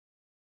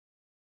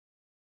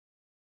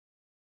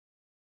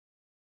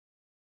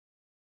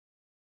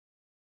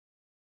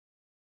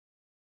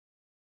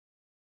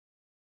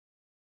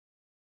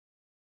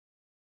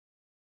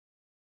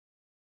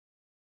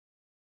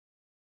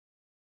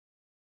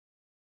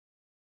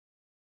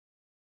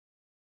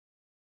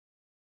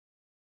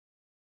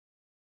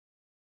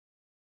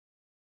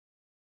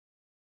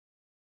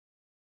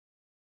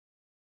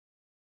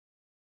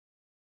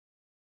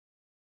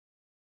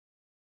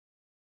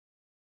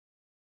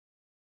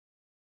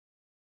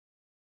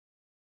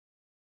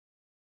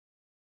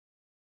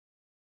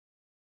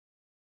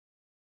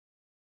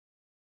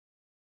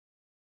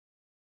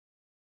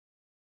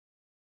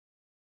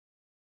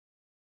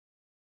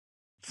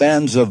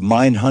Fans of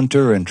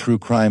Mindhunter and True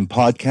Crime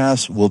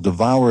podcasts will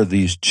devour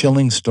these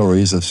chilling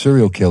stories of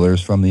serial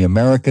killers from the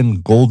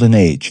American Golden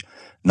Age,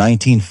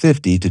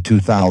 1950 to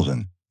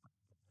 2000.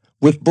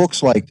 With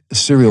books like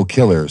Serial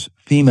Killers,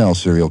 Female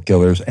Serial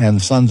Killers,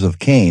 and Sons of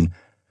Cain,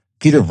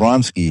 Peter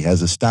Vronsky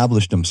has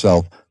established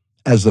himself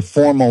as the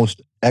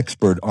foremost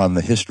expert on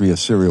the history of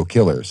serial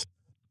killers.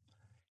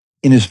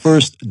 In his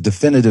first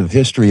definitive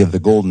history of the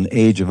Golden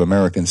Age of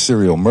American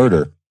serial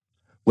murder,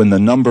 when the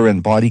number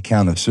and body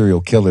count of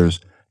serial killers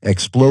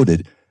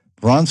exploded,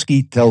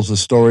 Vronsky tells the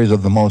stories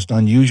of the most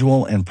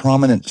unusual and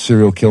prominent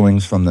serial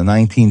killings from the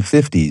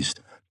 1950s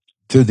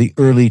to the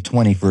early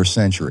 21st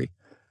century.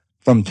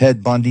 From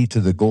Ted Bundy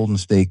to the Golden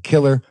State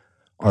Killer,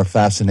 our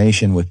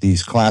fascination with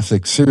these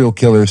classic serial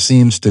killers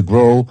seems to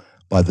grow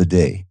by the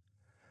day.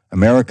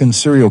 American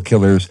Serial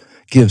Killers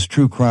gives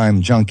true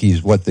crime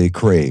junkies what they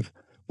crave,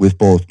 with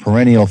both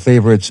perennial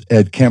favorites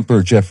Ed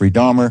Kemper, Jeffrey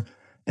Dahmer,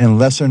 and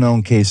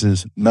lesser-known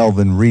cases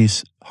Melvin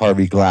Rees,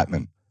 Harvey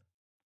Glatman.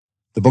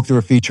 The book that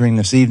we're featuring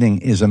this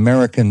evening is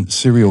American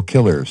Serial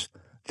Killers,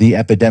 The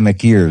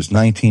Epidemic Years,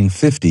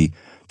 1950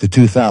 to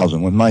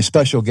 2000, with my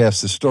special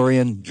guest,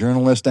 historian,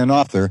 journalist, and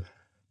author,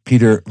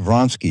 Peter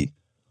Vronsky.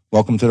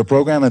 Welcome to the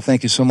program, and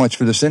thank you so much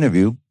for this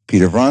interview,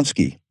 Peter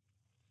Vronsky.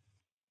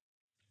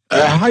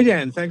 Hi,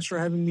 Dan. Thanks for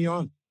having me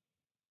on.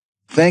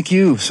 Thank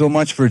you so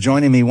much for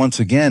joining me once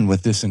again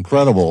with this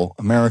incredible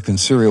American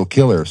Serial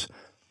Killers.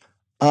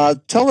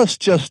 Tell us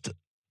just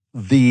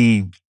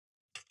the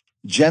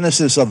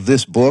genesis of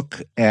this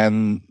book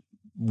and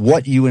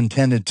what you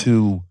intended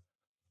to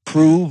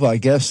prove, I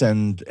guess,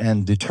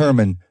 and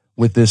determine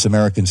with this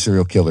American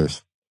Serial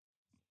Killers.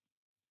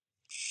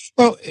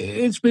 Well,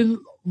 it's been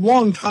a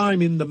long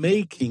time in the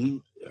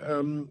making.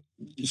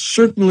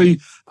 Certainly,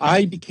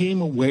 I became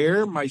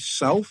aware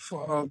myself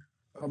of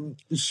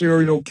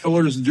serial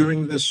killers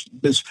during this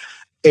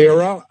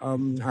era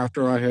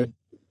after I had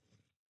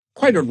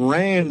quite a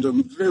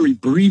random, very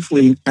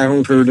briefly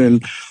encountered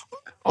an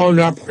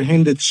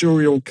unapprehended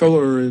serial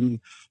killer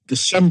in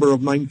December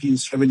of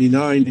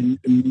 1979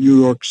 in New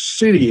York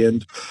City.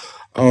 And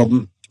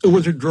it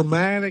was a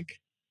dramatic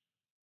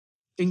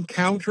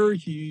encounter.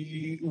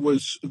 He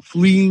was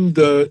fleeing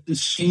the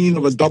scene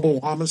of a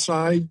double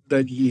homicide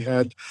that he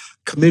had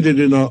committed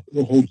in a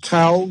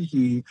hotel.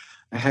 He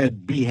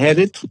had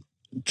beheaded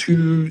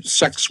two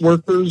sex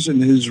workers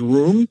in his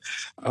room,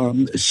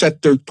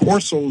 set their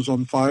torsos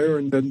on fire,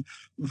 and then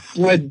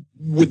fled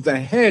with the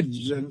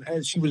heads. And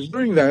as he was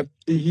doing that,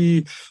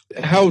 he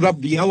held up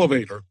the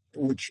elevator,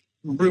 which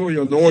really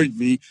annoyed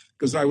me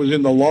because I was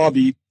in the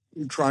lobby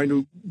trying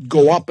to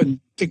go up and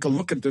take a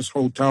look at this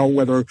hotel,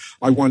 whether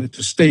I wanted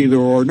to stay there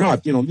or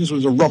not. You know, this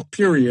was a rough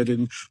period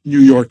in New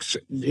York's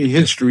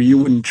history. You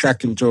wouldn't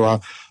check into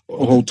a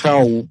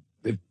hotel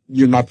if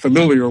you're not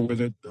familiar with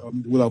it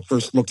without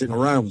first looking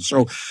around.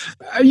 So,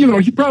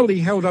 he probably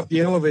held up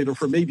the elevator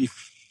for maybe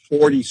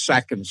 40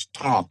 seconds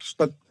tops.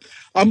 But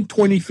I'm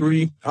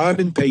 23, I'm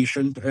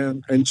impatient,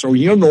 and so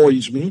he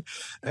annoys me.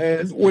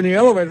 And when the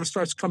elevator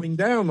starts coming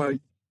down, I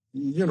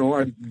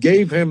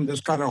gave him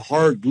this kind of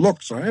hard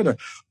look. So I had a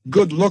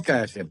good look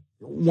at him.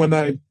 When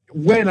I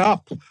went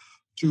up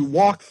to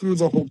walk through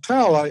the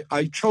hotel,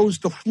 I chose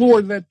the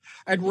floor that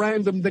at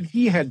random that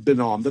he had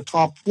been on, the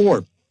top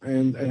floor.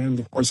 And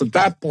of course, at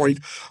that point,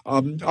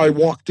 I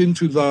walked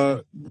into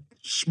the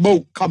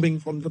smoke coming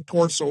from the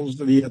torsos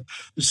that he had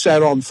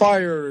set on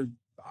fire.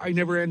 I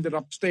never ended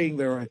up staying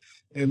there. I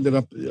ended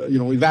up,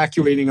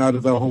 evacuating out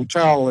of the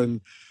hotel and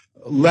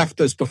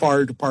left as the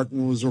fire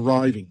department was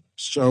arriving.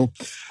 So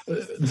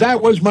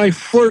that was my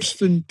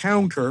first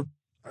encounter.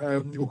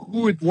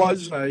 Who it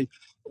was, I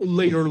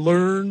later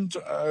learned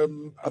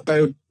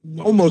about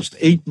almost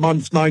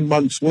 9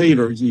 months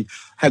later. He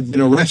had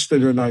been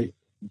arrested, and I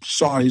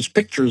saw his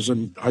pictures,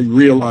 and I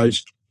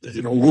realized,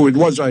 who it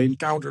was I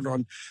encountered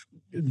on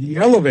the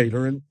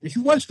elevator. And he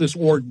was this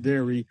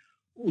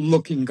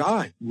ordinary-looking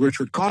guy,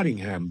 Richard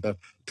Cottingham, the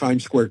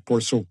Times Square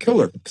torso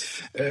killer.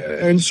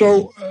 And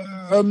so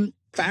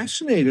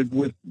fascinated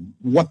with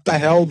what the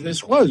hell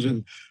this was.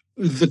 And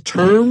the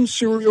term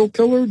serial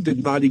killer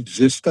did not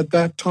exist at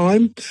that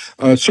time,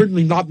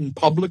 certainly not in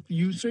public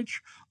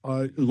usage.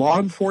 Law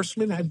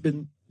enforcement had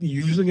been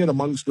using it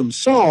amongst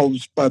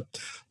themselves, but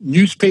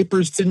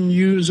newspapers didn't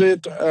use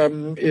it.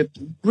 It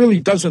really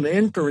doesn't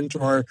enter into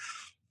our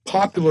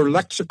popular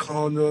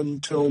lexicon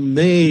until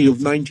May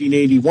of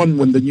 1981,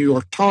 when the New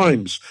York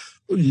Times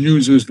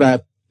uses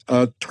that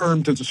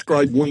term to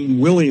describe Wayne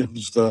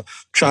Williams, the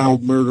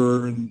child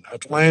murderer in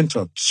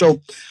Atlanta.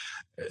 So,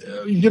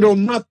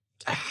 not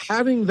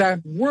having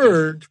that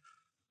word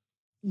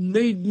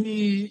made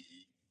me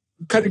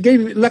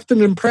left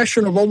an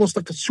impression of almost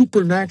like a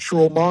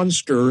supernatural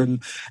monster,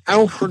 and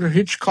Alfred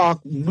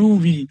Hitchcock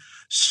movie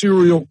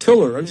serial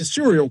killer. I mean,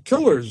 serial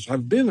killers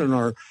have been in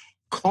our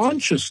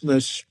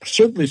consciousness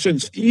certainly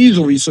since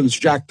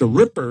Jack the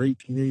Ripper,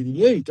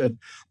 1888, and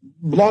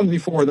long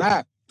before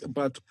that.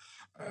 But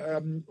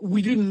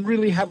we didn't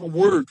really have a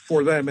word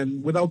for them,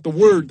 and without the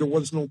word, there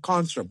was no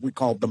concept. We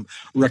called them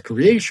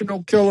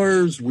recreational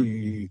killers.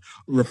 We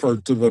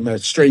referred to them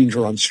as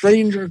stranger on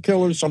stranger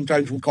killers.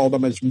 Sometimes we call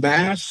them as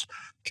mass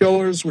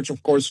killers, which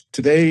of course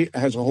today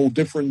has a whole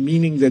different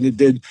meaning than it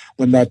did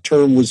when that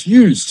term was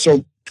used.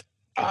 So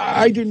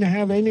I didn't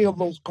have any of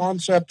those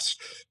concepts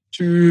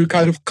to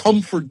kind of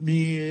comfort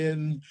me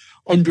in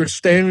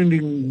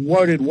understanding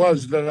what it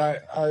was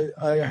that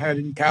I had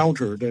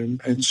encountered.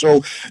 And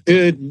so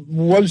it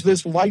was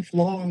this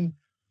lifelong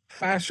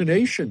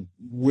fascination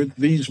with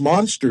these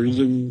monsters.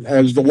 And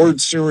as the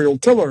word serial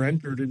killer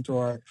entered into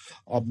our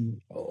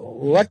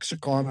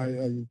lexicon,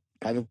 I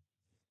kind of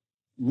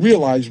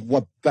realized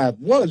what that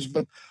was,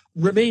 but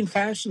remained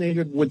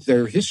fascinated with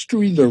their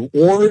history, their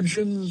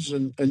origins,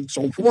 and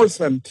so forth.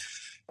 And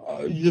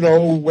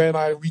when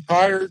I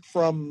retired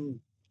from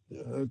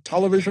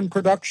television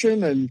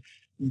production and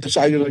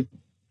decided to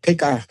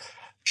take a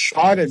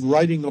shot at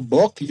writing a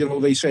book,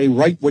 they say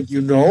write what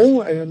you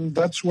know, and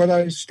that's what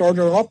I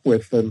started up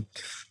with, and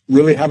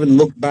really haven't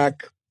looked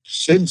back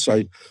since.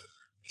 I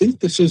think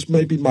this is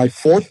maybe my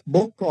fourth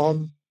book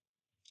on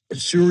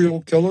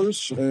serial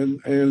killers,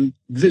 and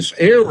this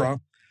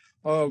era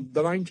of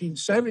the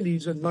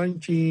 1970s and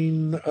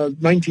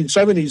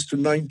 1970s to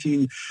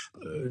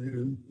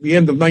the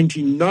end of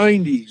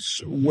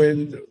 1990s,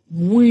 when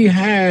we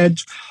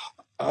had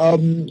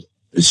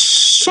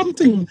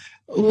something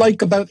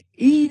like about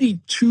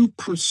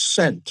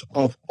 82%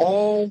 of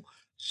all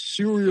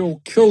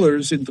serial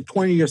killers in the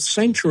 20th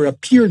century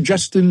appeared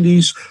just in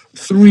these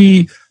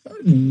 3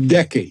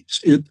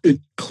 decades.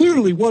 It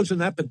clearly was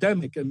an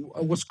epidemic, and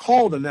was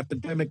called an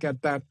epidemic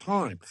at that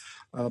time.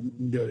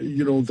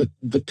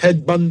 The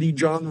Ted Bundy,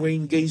 John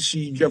Wayne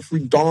Gacy,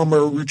 Jeffrey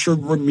Dahmer,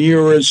 Richard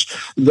Ramirez,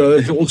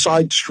 the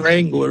Hillside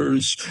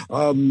Stranglers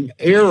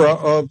era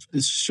of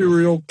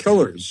serial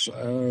killers.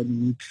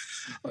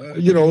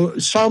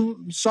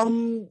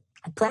 Some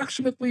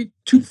approximately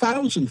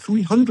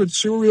 2,300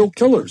 serial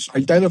killers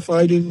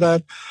identified in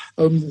that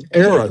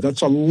era.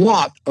 That's a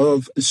lot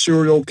of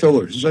serial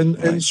killers.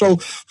 And so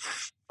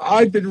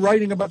I've been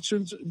writing about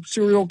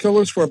serial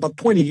killers for about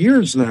 20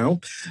 years now.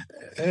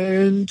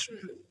 And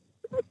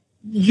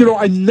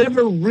I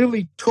never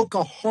really took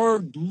a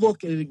hard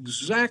look at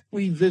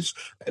exactly this,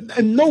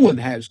 and no one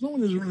has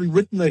really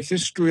written a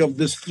history of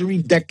this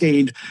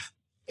 3-decade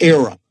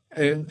era.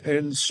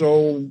 And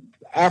so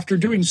after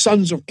doing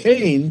Sons of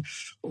Cain,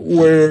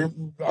 where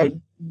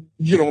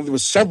there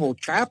was several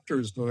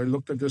chapters that I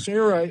looked at this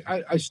era,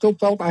 I still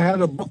felt I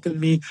had a book in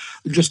me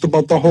just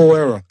about the whole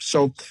era.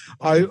 So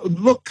I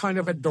looked kind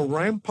of at the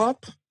ramp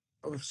up,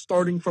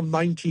 starting from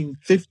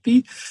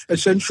 1950,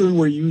 essentially,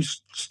 where you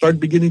start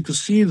beginning to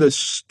see the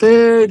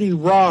steady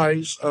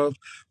rise of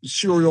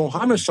serial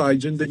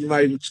homicides in the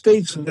United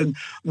States. And then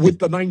with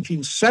the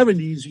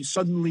 1970s, you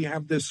suddenly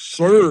have this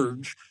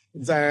surge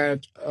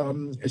that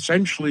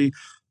essentially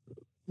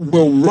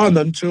will run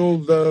until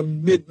the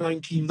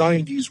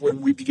mid-1990s,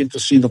 when we begin to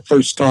see the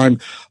first time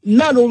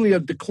not only a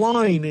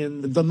decline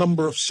in the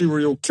number of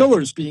serial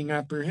killers being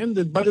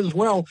apprehended, but as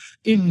well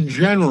in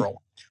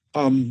general.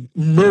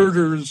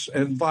 Murders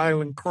and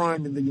violent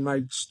crime in the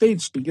United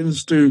States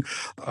begins to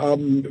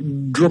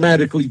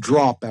dramatically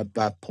drop at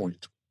that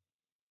point.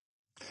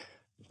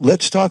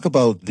 Let's talk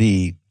about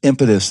the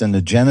impetus and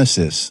the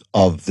genesis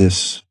of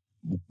this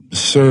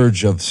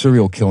surge of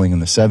serial killing in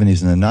the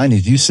 70s and the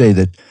 90s. You say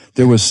that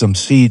there was some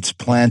seeds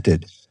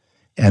planted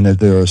and that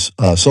there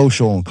are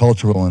social and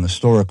cultural and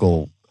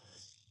historical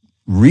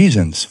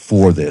reasons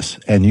for this,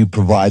 and you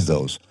provide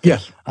those.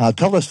 Yes.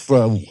 Tell us,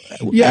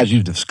 as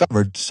you've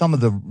discovered, some of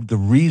the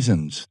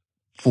reasons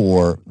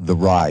for the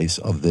rise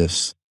of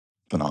this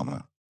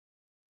phenomenon.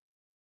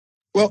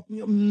 Well,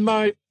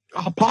 my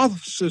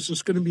hypothesis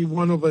is going to be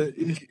one of a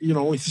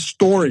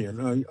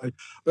historian.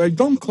 I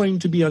don't claim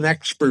to be an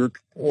expert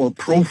or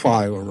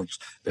profiler of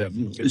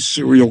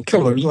serial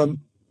killers.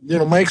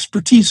 My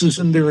expertise is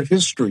in their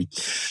history,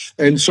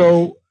 and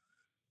so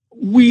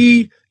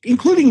we,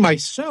 including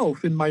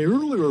myself in my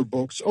earlier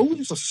books,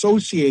 always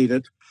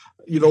associated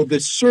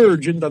this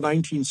surge in the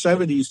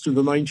 1970s to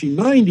the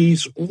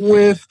 1990s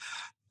with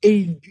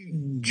a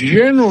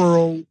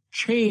general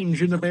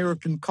change in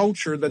American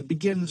culture that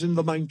begins in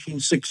the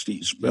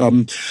 1960s.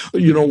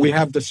 We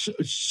have the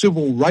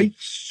civil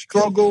rights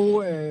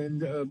struggle and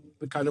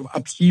the kind of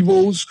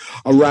upheavals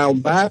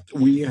around that.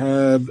 We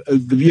have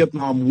the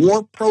Vietnam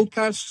War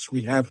protests.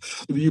 We have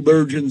the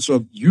emergence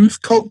of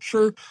youth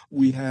culture.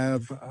 We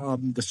have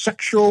the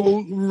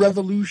sexual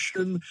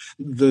revolution,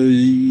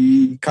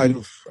 the kind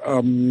of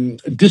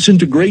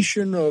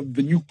disintegration of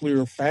the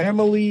nuclear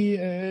family,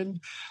 and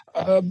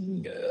there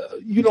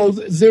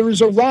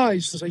is a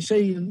rise, as I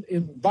say,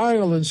 in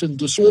violence and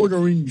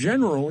disorder in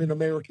general in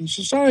American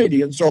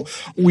society. And so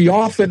we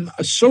often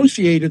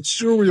associated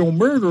serial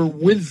murder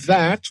with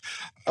that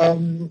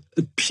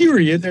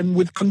period and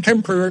with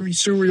contemporary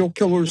serial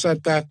killers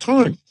at that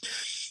time.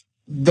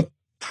 The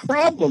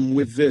problem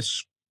with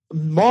this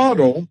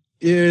model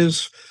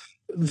is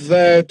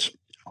that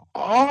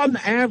on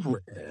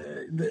average,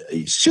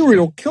 a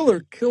serial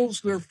killer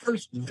kills their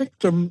first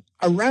victim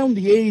around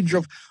the age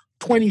of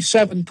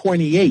 27,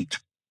 28.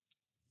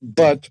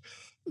 But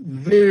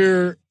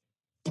their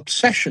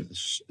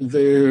obsessions,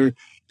 their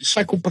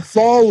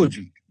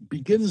psychopathology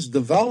begins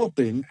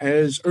developing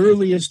as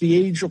early as the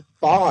age of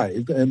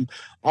 5, and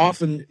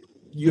often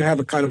you have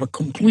a kind of a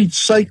complete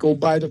cycle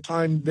by the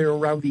time they're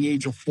around the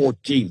age of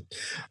 14.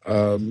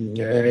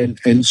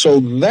 And so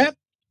that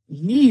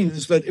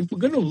means that if we're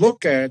going to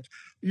look at,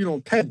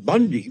 Ted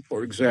Bundy,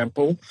 for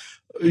example,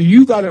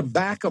 you got to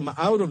back him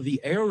out of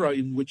the era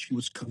in which he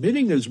was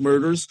committing his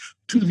murders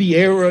to the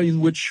era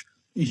in which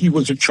he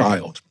was a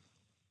child,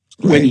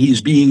 when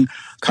he's being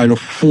kind of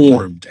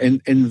formed.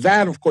 And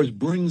that, of course,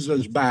 brings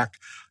us back,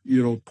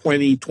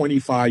 20,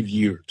 25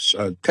 years.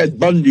 Ted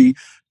Bundy,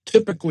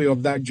 typically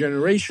of that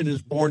generation,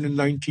 is born in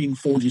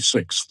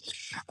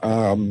 1946.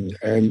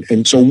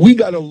 And so we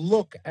got to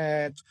look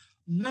at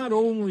not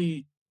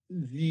only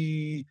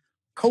the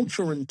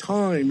culture and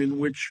time in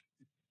which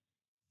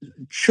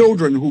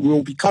children who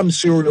will become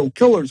serial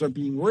killers are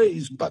being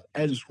raised, but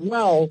as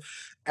well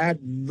at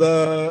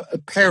the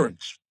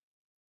parents,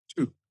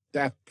 too,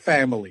 that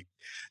family,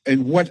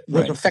 and what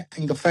was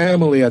affecting the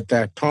family at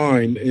that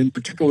time, in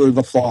particular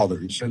the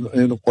fathers.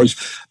 And of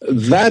course,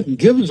 that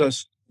gives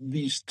us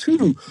these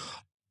two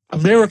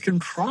American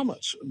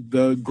traumas,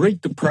 the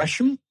Great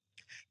Depression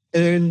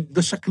and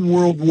the Second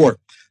World War.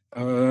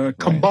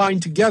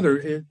 Combined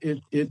together,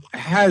 it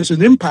has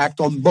an impact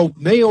on both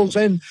males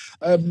and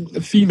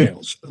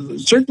females.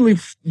 Certainly,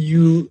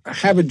 you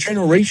have a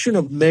generation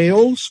of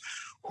males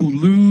who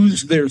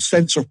lose their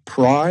sense of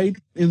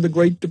pride in the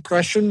Great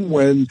Depression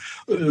when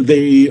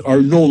they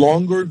are no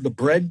longer the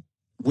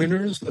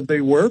breadwinners that they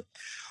were.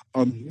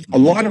 A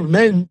lot of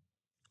men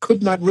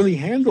could not really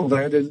handle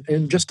that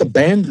and just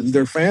abandoned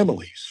their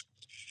families.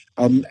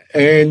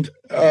 You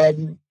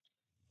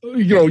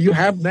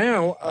have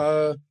now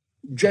a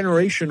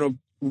generation of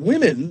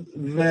women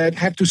that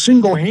have to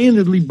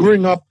single-handedly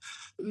bring up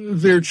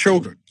their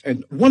children.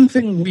 And one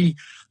thing we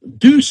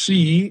do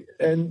see,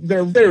 and there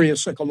are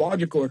various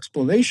psychological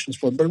explanations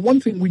for it, but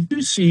one thing we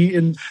do see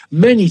in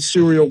many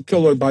serial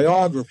killer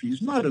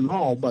biographies, not in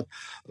all, but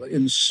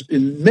in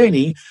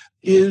many,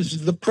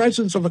 is the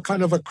presence of a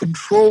kind of a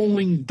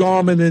controlling,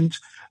 dominant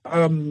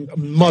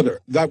mother.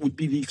 That would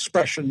be the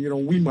expression,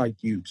 we might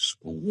use.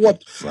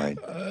 What,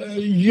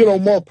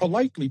 more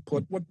politely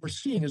put, what we're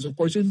seeing is, of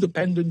course,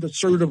 independent,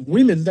 assertive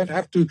women that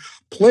have to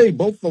play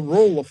both the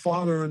role of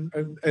father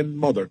and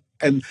mother.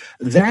 And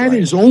that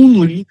is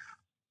only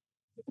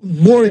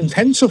more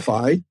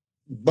intensified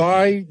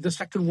by the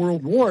Second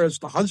World War as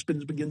the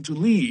husbands begin to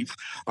leave,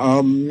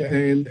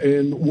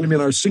 and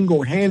women are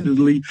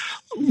single-handedly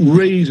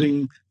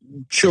raising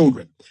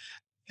children.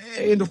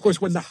 And of course,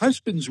 when the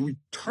husbands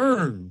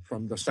return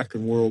from the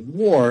Second World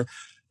War,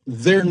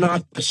 they're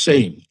not the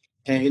same.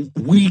 And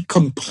we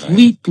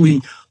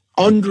completely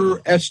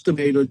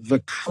underestimated the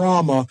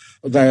trauma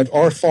that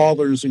our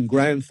fathers and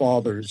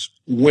grandfathers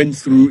went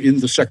through in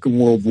the Second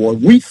World War.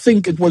 We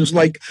think it was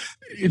like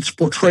it's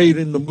portrayed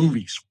in the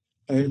movies,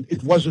 and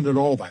it wasn't at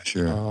all that.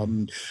 Sure.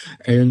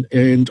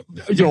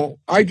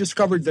 I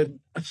discovered that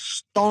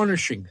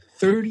astonishing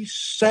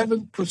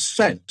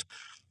 37%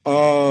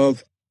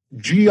 of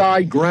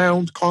GI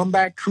ground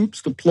combat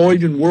troops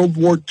deployed in World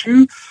War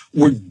II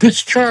were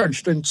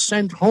discharged and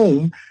sent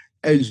home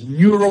as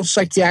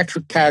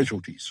neuropsychiatric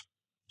casualties.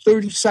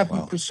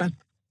 37%.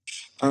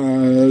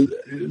 Wow.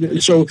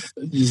 So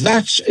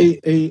that's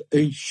a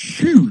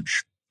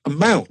huge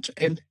amount.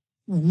 And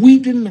we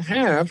didn't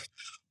have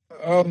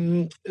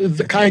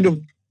the kind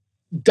of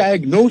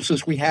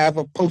diagnosis we have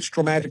of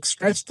post-traumatic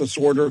stress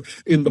disorder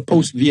in the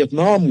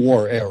post-Vietnam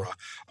War era.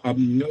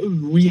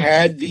 We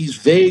had these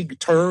vague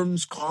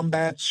terms: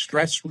 combat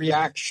stress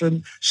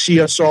reaction,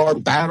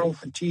 CSR, battle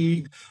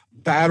fatigue,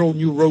 battle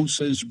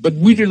neurosis, but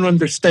we didn't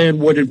understand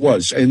what it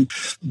was. And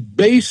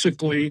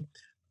basically,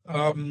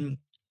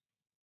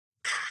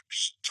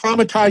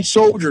 traumatized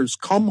soldiers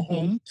come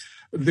home,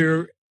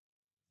 they're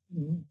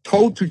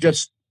told to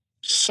just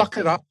suck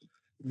it up.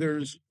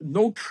 There's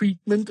no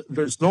treatment.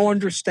 There's no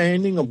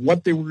understanding of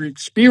what they were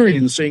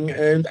experiencing.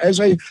 And as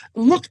I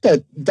looked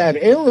at that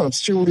era of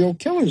serial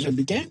killers, I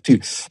began to,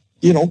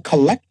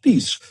 collect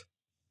these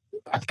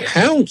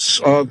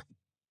accounts of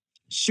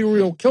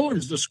serial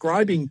killers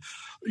describing,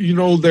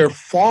 their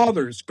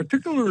fathers,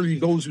 particularly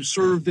those who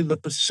served in the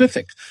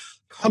Pacific,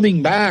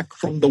 coming back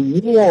from the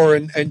war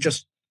and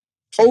just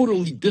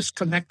totally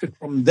disconnected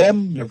from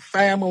them, their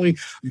family,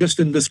 just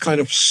in this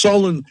kind of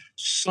sullen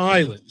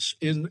silence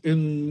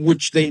in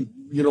which they,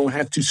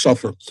 had to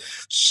suffer.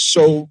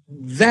 So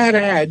that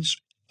adds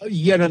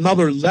yet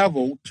another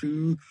level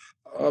to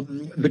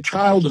the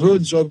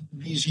childhoods of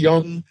these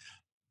young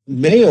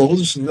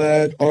males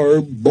that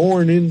are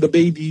born in the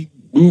baby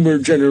boomer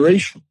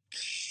generation.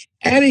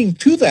 Adding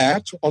to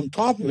that, on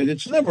top of it,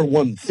 it's never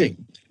one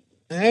thing.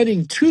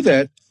 Adding to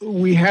that,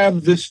 we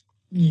have this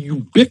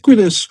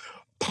ubiquitous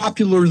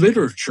popular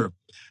literature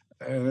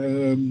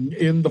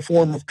in the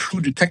form of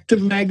true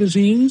detective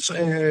magazines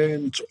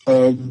and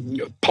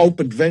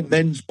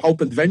men's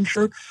pulp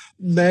adventure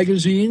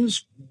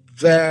magazines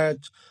that,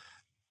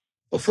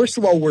 well, first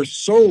of all, were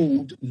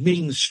sold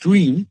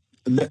mainstream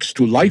next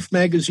to Life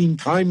magazine,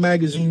 Time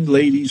magazine,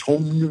 Ladies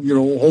Home,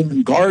 Home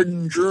and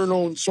Garden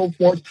Journal, and so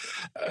forth,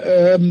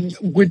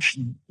 which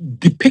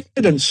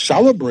depicted and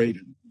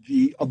celebrated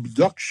the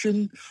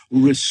abduction,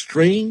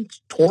 restraint,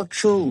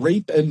 torture,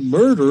 rape, and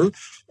murder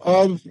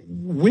of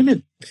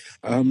women.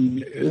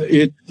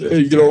 The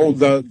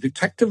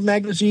detective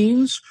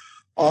magazines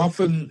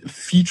often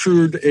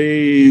featured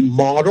a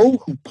model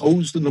who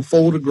posed in a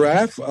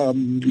photograph.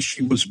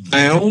 She was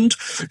bound.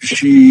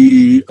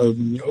 She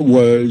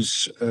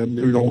was,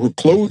 her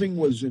clothing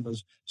was in a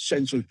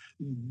sense of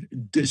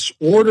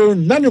disorder.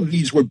 None of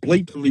these were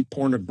blatantly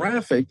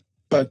pornographic,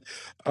 but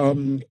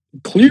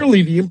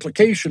clearly the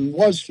implication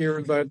was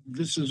here that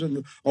this is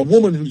a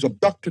woman who's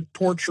abducted,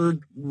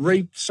 tortured,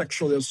 raped,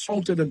 sexually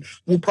assaulted, and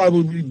will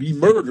probably be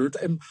murdered.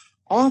 And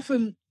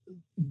often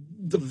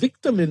the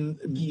victim in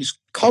these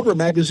cover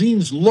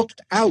magazines looked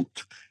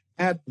out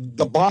at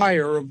the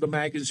buyer of the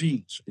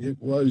magazines. It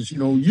was,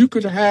 you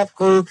could have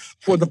her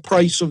for the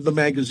price of the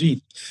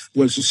magazine,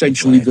 was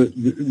essentially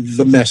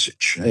the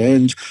message.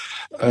 And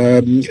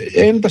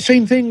the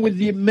same thing with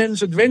the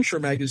men's adventure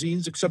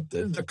magazines, except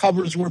the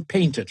covers were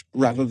painted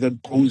rather than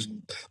posed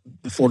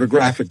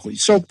photographically.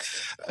 So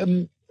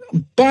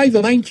by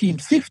the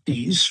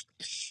 1950s,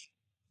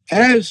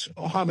 as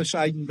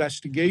homicide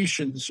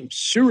investigations,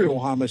 serial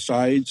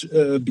homicides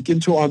begin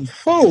to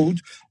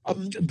unfold,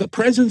 the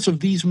presence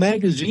of these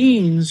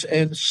magazines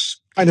and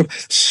kind of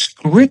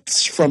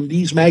scripts from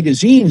these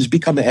magazines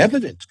become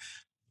evident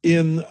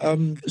in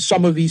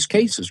some of these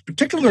cases.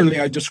 Particularly,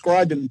 I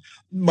describe in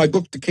my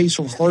book the case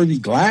of Harvey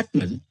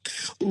Glatman,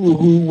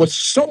 who was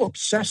so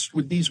obsessed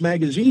with these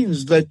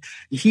magazines that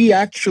he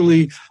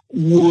actually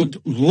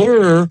would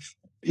lure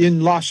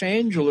in Los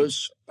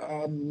Angeles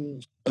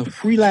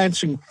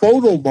freelancing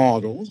photo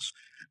models,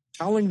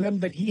 telling them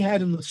that he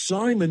had an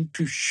assignment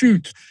to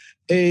shoot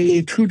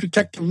a True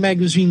Detective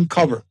magazine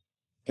cover.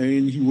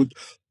 And he would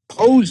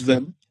pose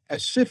them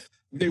as if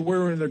they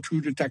were in a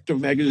True Detective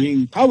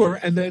magazine cover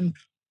and then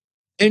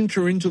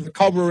enter into the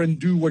cover and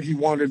do what he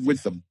wanted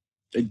with them.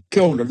 They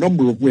killed a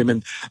number of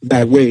women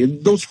that way.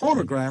 And those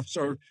photographs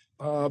are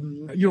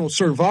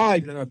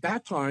survived. And at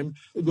that time,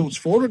 those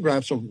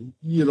photographs of,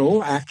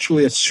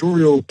 actually a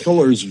serial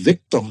killer's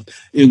victim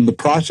in the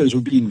process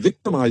of being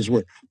victimized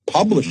were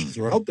published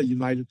throughout the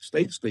United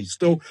States. They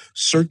still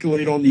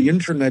circulate on the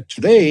internet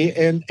today,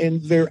 and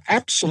they're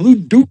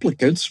absolute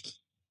duplicates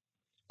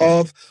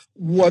of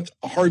what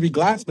Harvey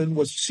Glatman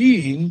was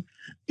seeing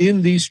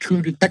in these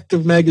True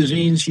Detective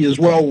magazines. He as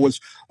well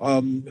was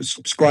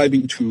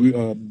subscribing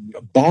to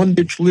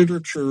bondage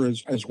literature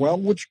as well,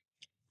 which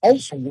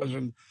also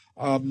wasn't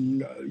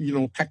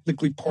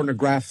technically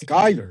pornographic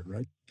either,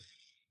 right?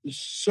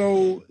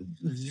 So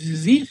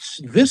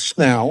this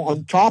now,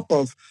 on top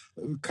of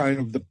kind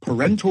of the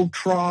parental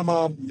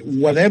trauma,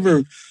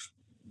 whatever,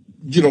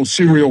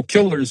 serial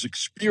killers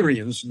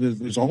experience,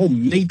 there's a whole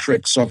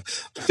matrix of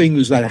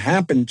things that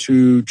happen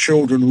to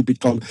children who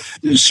become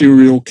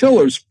serial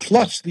killers,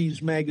 plus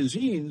these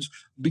magazines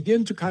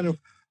begin to kind of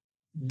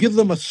give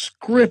them a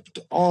script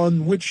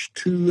on which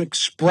to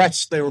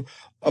express their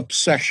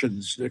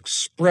obsessions,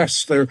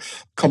 express their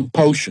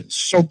compulsions.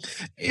 So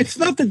it's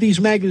not that these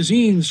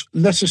magazines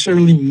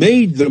necessarily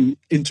made them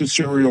into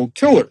serial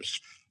killers,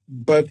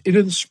 but it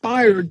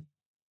inspired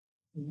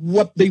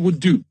what they would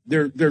do,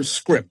 their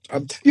script.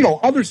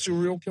 Other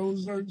serial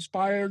killers are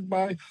inspired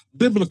by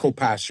biblical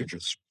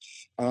passages.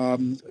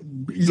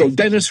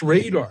 Dennis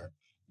Rader,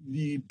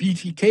 the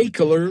BTK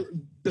killer,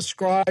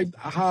 described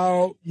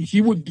how he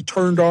would be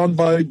turned on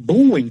by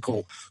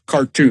Bullwinkle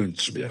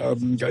cartoons.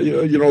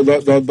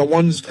 The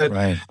ones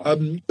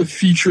that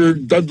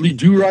featured Dudley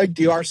Do-Right,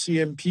 the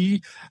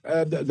RCMP,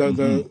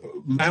 the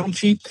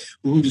Mountie,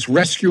 who's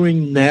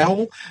rescuing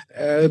Nell.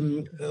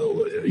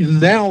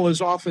 Nell is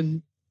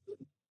often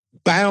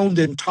bound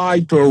and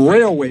tied to a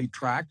railway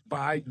track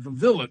by the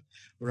villain,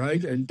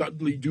 right? And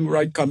Dudley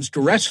Do-Right comes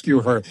to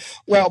rescue her.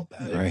 Well,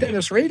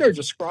 Dennis Rader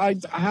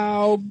described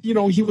how,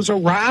 he was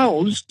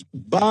aroused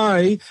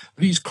by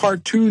these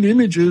cartoon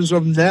images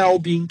of Nell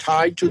being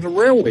tied to the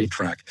railway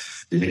track.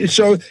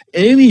 So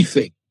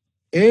anything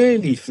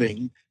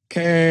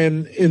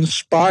can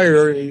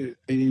inspire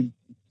a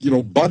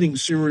budding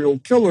serial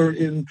killer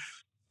in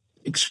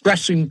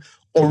expressing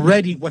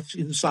already what's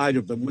inside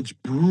of them, what's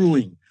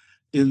brewing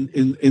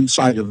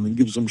inside of them. It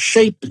gives them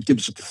shape, it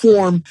gives it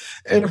form.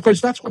 And of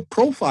course, that's what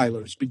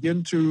profilers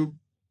begin to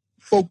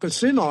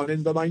focus in on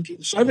in the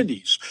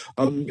 1970s.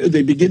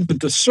 They begin to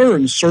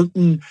discern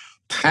certain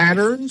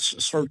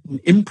patterns, certain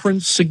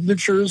imprint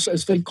signatures,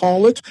 as they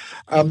call it.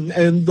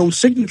 And those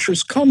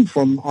signatures come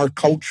from our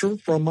culture,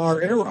 from our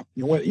era.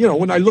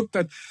 When I looked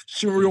at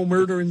serial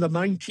murder in the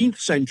 19th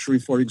century,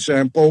 for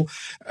example,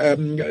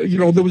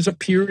 there was a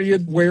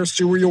period where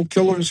serial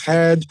killers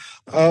had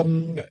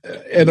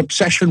an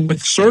obsession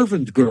with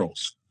servant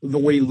girls. the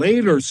way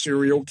later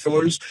serial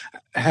killers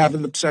have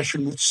an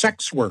obsession with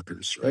sex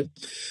workers, right?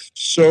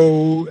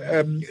 So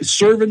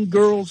servant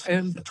girls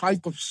and the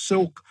type of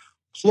silk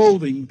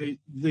clothing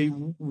they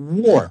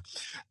wore.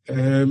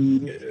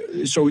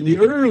 So in the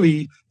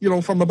early,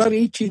 from about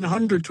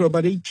 1800 to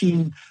about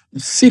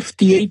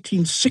 1850,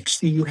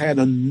 1860, you had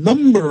a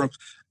number of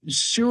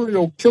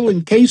serial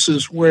killing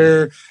cases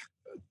where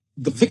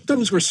the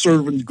victims were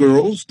servant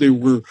girls. They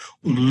were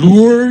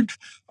lured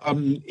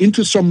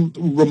into some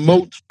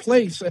remote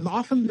place, and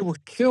often they were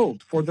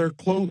killed for their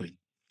clothing.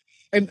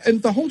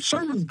 And the whole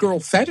servant girl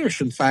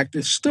fetish, in fact,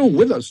 is still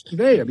with us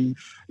today. I mean,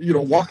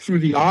 walk through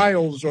the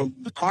aisles of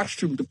the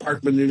costume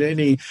department in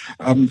any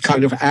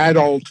kind of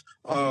adult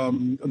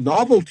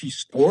novelty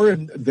store,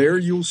 and there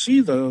you'll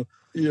see the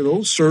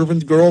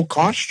servant girl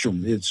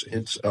costume. It's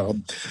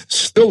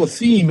still a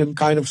theme in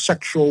kind of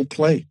sexual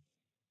play.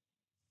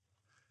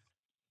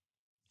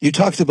 You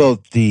talked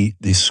about the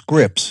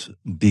scripts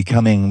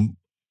becoming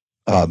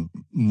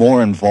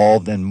more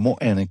involved and more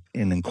and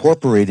in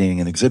incorporating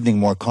and exhibiting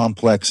more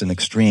complex and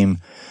extreme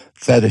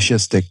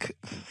fetishistic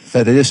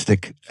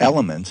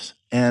elements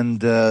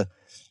and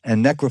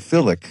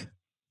necrophilic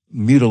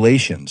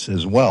mutilations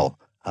as well.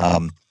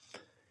 And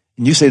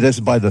you say this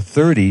by the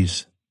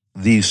 30s,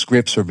 these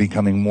scripts are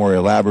becoming more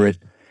elaborate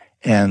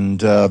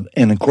and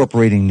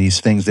incorporating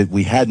these things that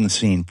we hadn't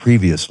seen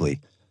previously.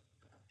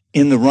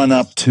 In the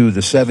run-up to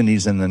the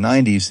 70s and the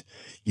 90s,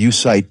 you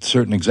cite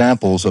certain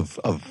examples of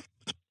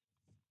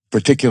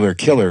particular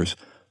killers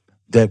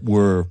that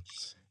were,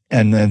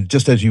 and then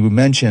just as you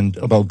mentioned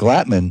about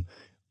Glatman,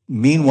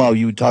 meanwhile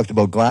you talked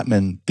about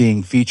Glatman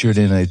being featured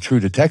in a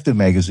True Detective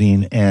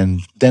magazine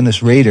and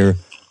Dennis Rader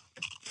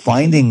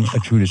finding a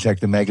True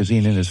Detective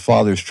magazine in his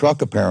father's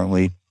truck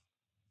apparently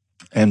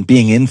and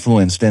being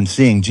influenced and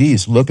seeing,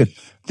 geez, look at,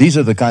 these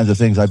are the kinds of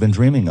things I've been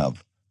dreaming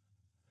of.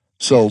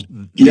 So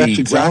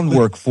the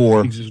groundwork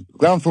for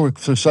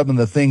some of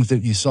the things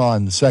that you saw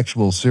in the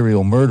sexual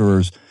serial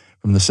murderers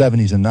from the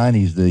 70s and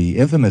 90s, the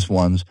infamous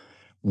ones,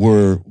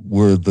 were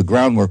the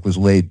groundwork was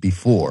laid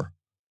before,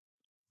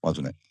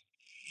 wasn't it?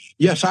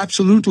 Yes,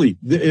 absolutely.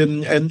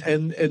 And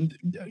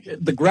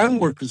the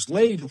groundwork was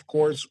laid, of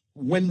course,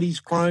 when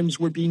these crimes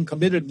were being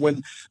committed,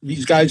 when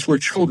these guys were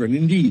children.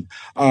 Indeed,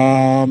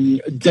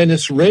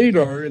 Dennis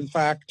Rader, in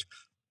fact,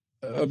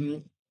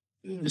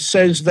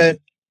 says that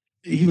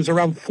he was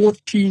around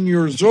 14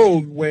 years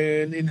old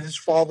when in his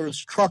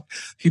father's truck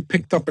he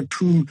picked up a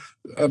True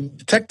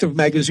Detective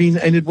magazine,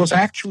 and it was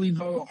actually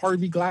the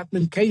Harvey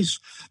Glatman case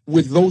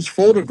with those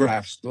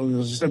photographs,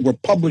 as I said, were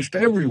published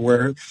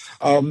everywhere,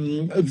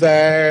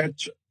 that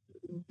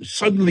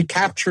suddenly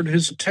captured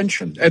his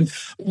attention. And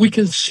we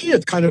can see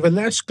it kind of an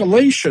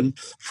escalation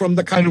from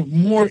the kind of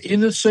more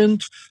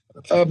innocent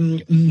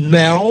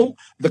Mel,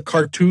 the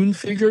cartoon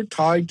figure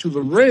tied to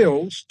the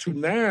rails, to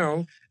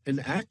now an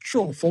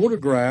actual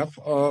photograph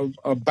of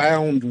a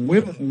bound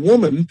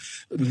woman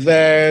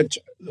that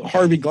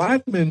Harvey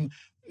Glatman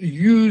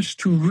used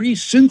to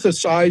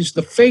resynthesize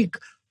the fake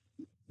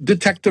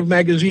detective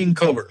magazine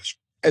covers.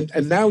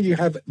 And now you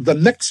have the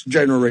next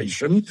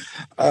generation,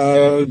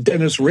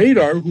 Dennis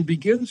Rader, who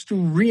begins to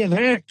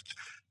reenact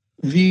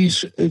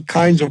these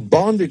kinds of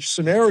bondage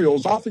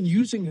scenarios, often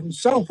using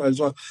himself as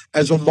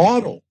a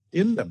model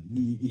in them.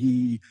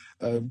 He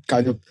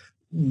kind of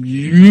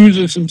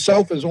uses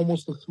himself as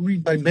almost a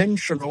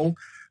three-dimensional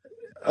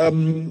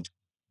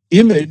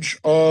image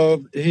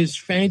of his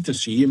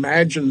fantasy. He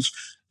imagines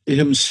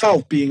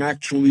himself being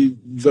actually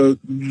the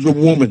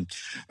woman.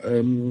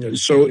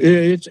 So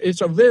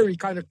it's a very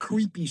kind of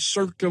creepy,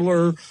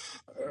 circular,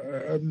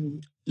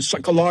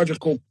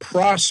 psychological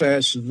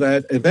process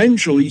that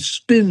eventually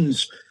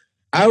spins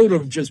out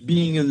of just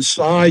being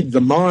inside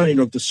the mind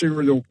of the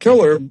serial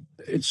killer.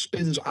 It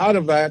spins out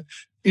of that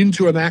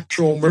into an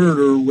actual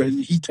murder when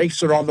he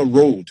takes it on the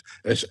road,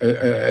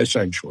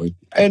 essentially.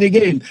 And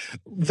again,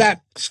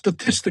 that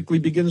statistically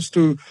begins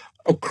to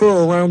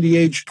occur around the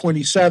age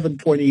 27,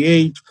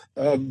 28.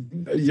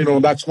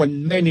 That's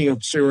when many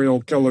of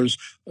serial killers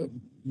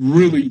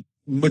really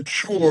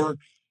mature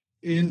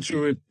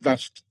into it.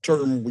 That's the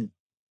term we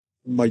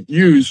might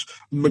use,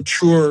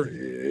 mature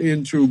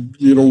into,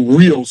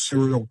 real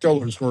serial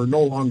killers who are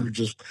no longer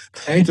just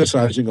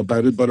fantasizing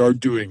about it, but are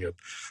doing it.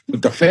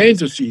 But the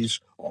fantasies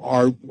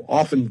are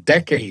often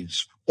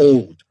decades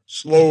old,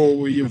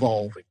 slowly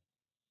evolving.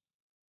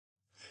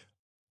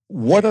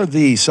 What are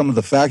some of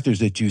the factors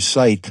that you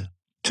cite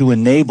to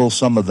enable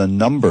some of the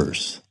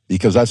numbers?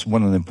 Because that's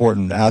one of the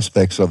important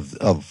aspects of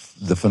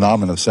the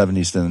phenomenon of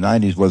 70s to the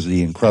 90s was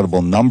the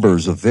incredible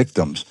numbers of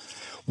victims.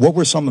 What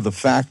were some of the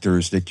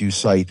factors that you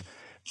cite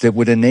that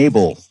would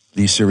enable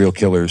these serial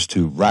killers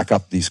to rack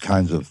up these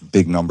kinds of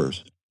big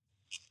numbers?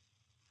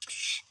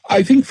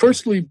 I think,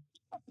 firstly,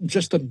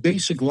 just a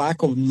basic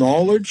lack of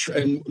knowledge,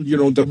 and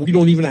that we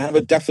don't even have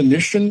a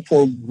definition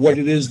for what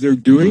it is they're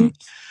doing.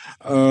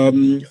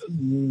 The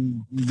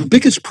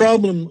biggest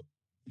problem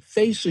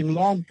facing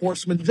law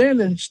enforcement then,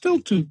 and still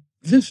to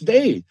this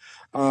day,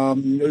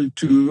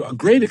 to a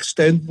great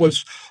extent,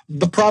 was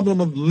the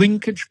problem of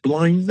linkage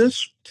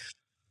blindness.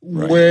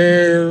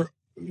 where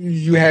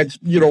you had,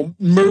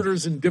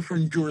 murders in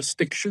different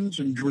jurisdictions,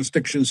 and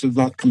jurisdictions did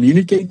not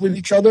communicate with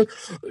each other.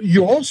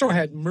 You also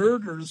had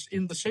murders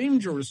in the same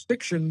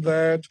jurisdiction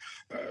that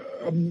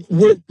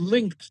were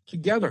linked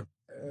together.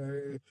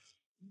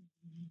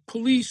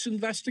 Police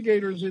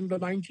investigators in the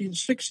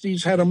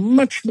 1960s had a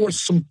much more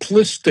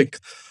simplistic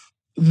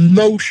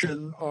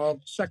notion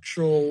of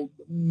sexual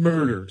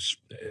murders.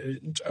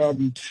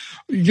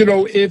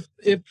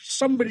 If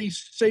somebody,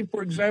 say,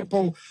 for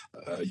example,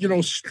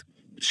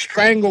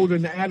 strangled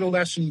an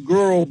adolescent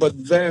girl, but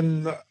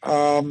then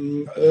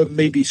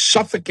maybe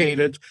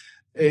suffocated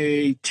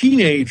a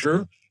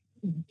teenager,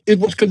 it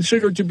was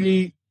considered to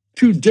be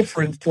too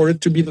different for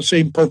it to be the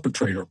same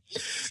perpetrator.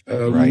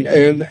 Right.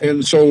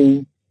 And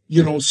so,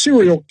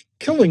 serial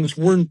killings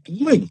weren't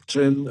linked.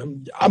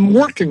 And I'm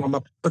working on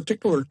a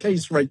particular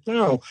case right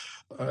now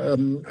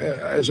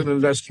as an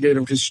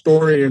investigative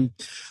historian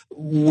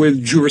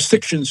with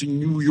jurisdictions in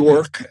New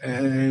York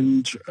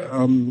and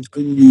in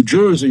New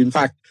Jersey. In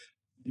fact,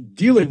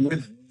 dealing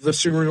with the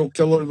serial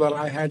killer that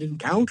I had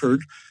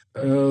encountered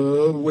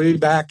way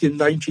back in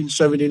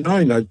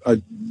 1979.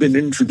 I've been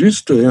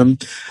introduced to him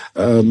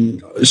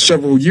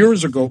several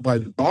years ago by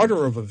the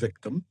daughter of a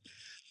victim.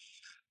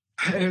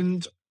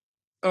 And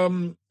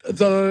some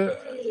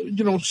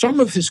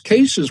of his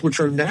cases, which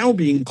are now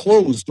being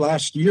closed.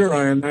 Last year,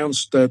 I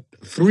announced that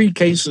 3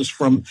 cases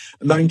from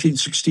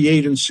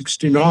 1968 and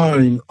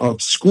 69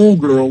 of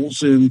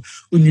schoolgirls in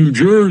New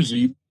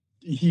Jersey,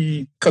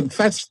 he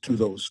confessed to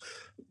those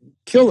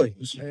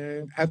killings.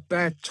 And at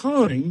that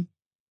time,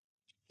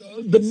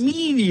 the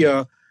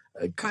media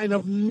kind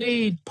of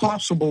made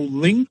possible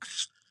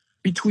links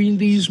between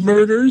these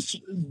murders,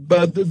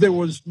 but there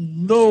was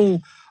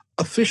no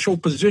official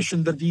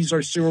position that these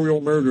are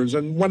serial murders.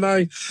 And when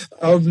I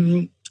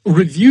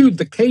reviewed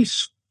the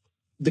cases,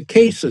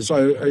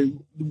 I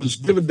was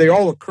given, they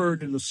all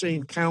occurred in the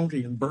same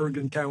county, in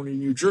Bergen County,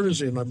 New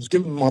Jersey, and I was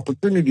given an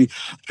opportunity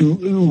to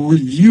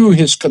review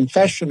his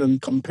confession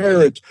and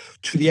compare it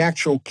to the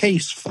actual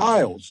case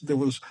files. There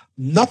was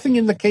nothing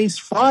in the case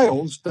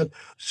files that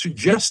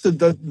suggested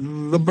that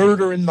the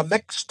murder in the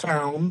next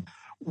town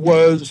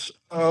was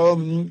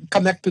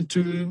connected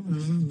to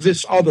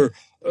this other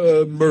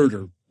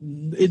murder.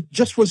 It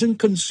just was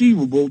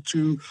inconceivable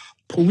to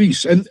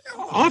police, and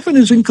often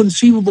is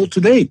inconceivable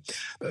today,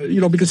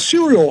 because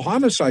serial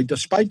homicide,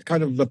 despite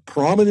kind of the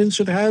prominence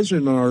it has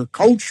in our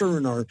culture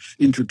and our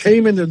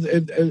entertainment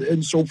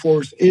and so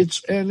forth,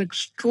 it's an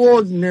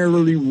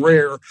extraordinarily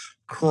rare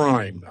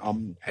crime,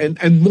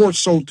 and more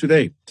so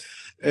today.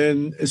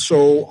 And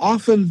so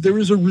often there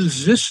is a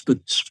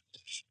resistance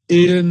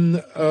in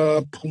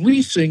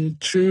policing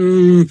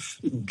to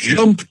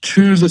jump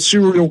to the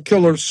serial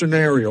killer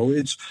scenario.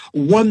 It's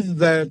one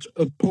that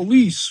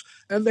police,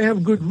 and they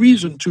have good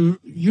reason to,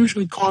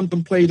 usually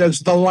contemplate as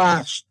the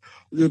last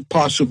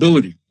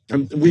possibility.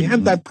 And we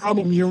had that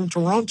problem here in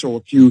Toronto a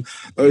few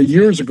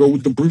years ago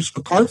with the Bruce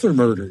McArthur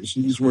murders.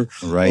 These were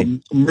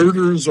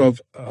murders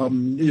of,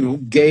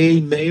 gay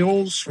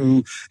males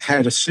who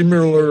had a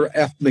similar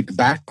ethnic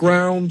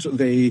background.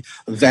 They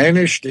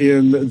vanished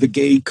in the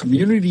gay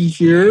community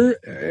here.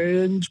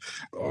 And,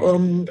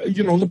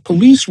 the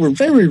police were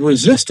very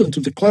resistant to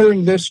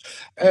declaring this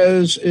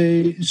as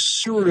a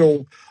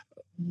serial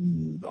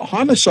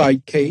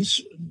homicide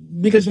case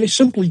because they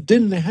simply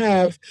didn't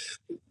have,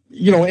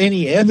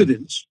 any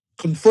evidence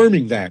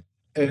confirming that.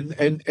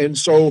 And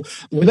so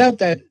without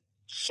that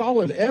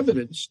solid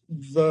evidence,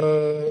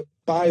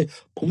 by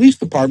police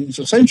departments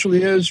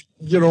essentially is,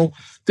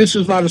 this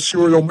is not a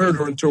serial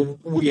murder until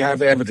we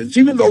have evidence,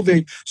 even though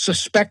they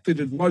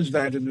suspected it was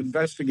that and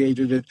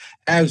investigated it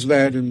as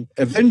that. And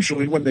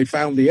eventually when they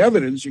found the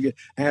evidence, you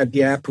had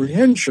the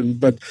apprehension.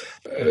 But,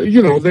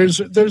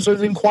 there's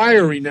an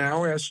inquiry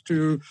now as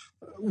to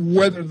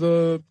whether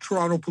the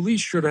Toronto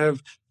police should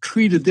have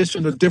treated this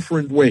in a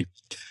different way.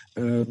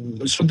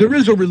 So there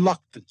is a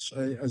reluctance,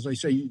 as I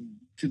say,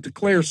 to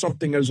declare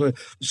something as a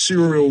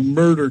serial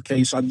murder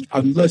case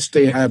unless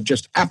they have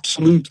just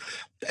absolute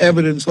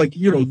evidence, like,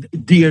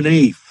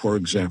 DNA, for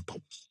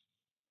example.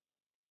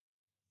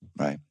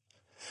 Right.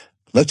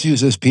 Let's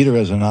use this, Peter,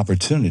 as an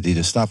opportunity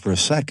to stop for a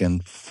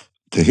second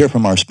to hear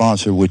from our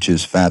sponsor, which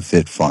is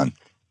FabFitFun.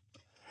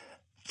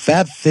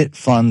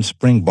 FabFitFun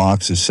Spring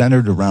Box is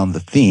centered around the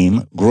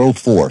theme, Grow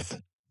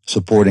Forth,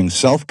 supporting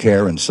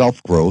self-care and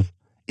self-growth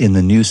in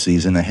the new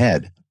season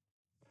ahead.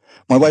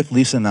 My wife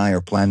Lisa and I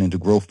are planning to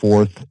grow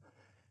forth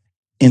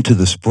into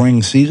the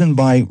spring season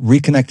by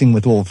reconnecting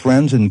with old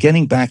friends and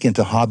getting back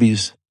into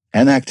hobbies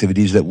and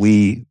activities that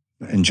we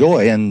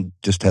enjoy and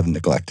just have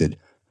neglected.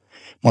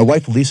 My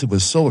wife Lisa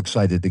was so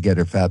excited to get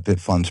her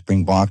FabFitFun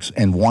Spring Box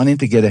and wanting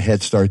to get a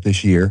head start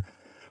this year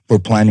for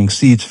planting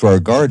seeds for our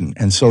garden,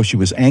 and so she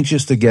was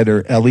anxious to get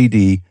her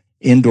LED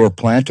indoor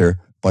planter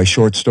by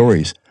Short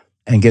Stories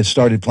and get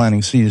started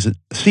planting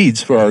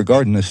seeds for our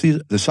garden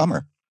this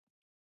summer.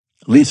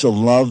 Lisa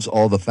loves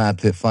all the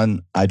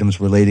FabFitFun items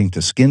relating to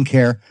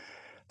skincare,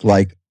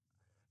 like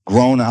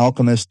Grown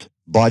Alchemist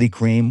body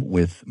cream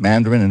with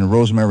mandarin and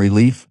rosemary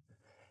leaf,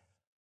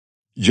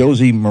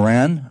 Josie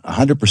Moran,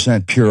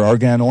 100% pure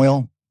argan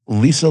oil.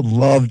 Lisa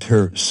loved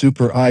her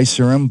Super Eye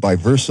Serum by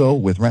Verso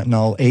with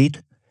retinol 8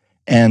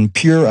 and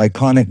Pure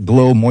Iconic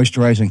Glow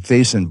Moisturizing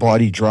Face and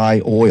Body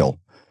Dry Oil.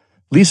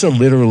 Lisa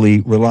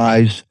literally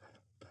relies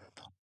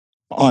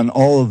on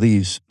all of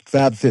these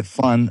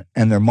FabFitFun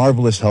and their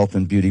marvelous health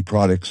and beauty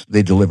products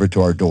they deliver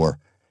to our door.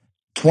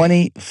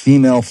 20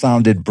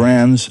 female-founded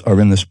brands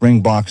are in the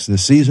spring box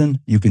this season.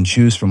 You can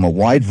choose from a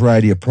wide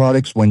variety of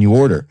products when you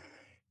order.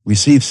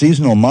 Receive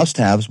seasonal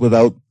must-haves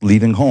without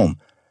leaving home.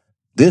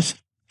 This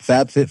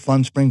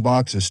FabFitFun spring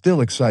box is still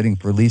exciting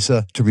for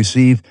Lisa to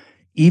receive,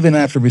 even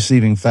after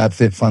receiving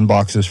FabFitFun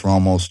boxes for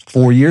almost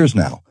 4 years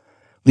now.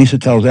 Lisa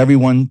tells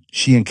everyone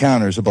she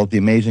encounters about the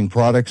amazing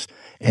products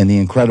and the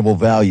incredible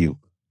value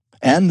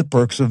and the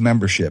perks of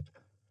membership.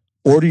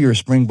 Order your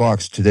spring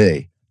box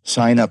today.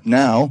 Sign up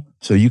now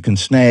so you can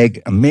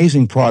snag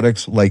amazing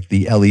products like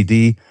the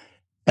LED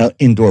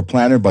Indoor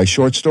Planner by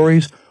Short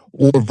Stories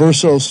or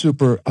Verso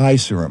Super Eye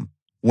Serum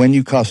when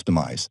you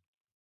customize.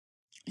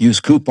 Use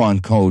coupon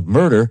code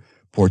MURDER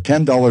for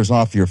 $10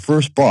 off your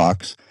first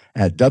box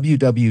at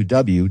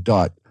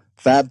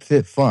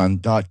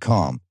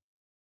www.fabfitfun.com.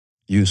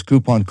 Use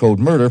coupon code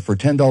MURDER for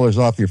 $10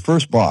 off your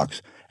first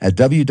box at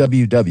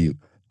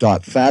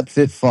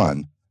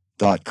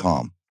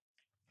www.fabfitfun.com.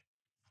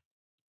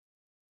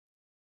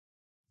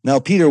 Now,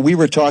 Peter, we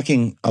were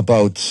talking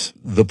about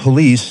the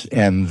police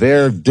and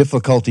their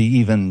difficulty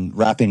even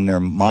wrapping their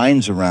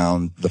minds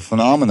around the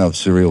phenomena of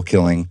serial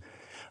killing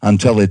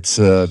until they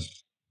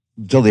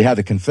had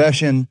a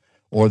confession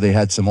or they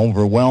had some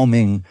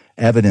overwhelming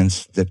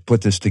evidence that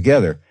put this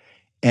together.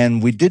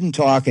 And we didn't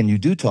talk, and you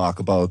do talk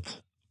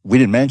about, we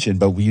didn't mention,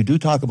 but you do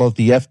talk about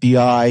the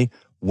FBI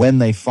when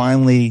they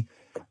finally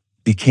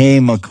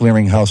became a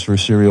clearinghouse for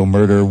serial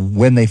murder,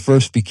 when they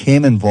first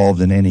became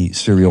involved in any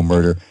serial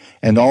murder,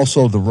 and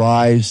also the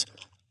rise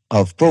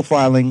of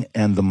profiling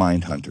and the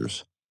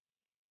Mindhunters.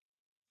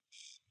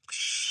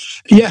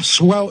 Yes,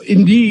 well,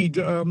 indeed,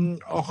 a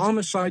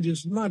homicide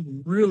is not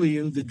really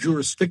in the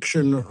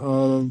jurisdiction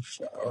of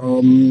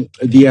the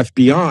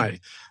FBI.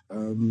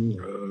 Of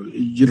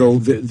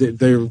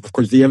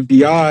course, the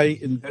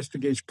FBI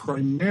investigates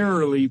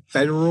primarily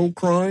federal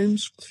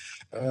crimes.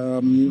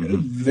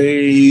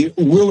 They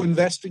will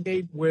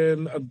investigate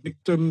when a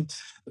victim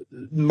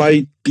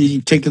might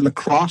be taken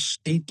across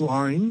state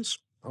lines,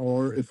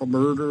 or if a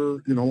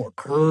murder,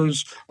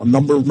 occurs, a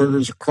number of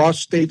murders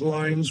across state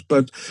lines.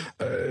 But,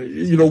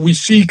 we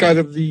see kind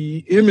of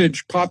the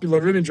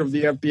popular image of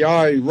the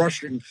FBI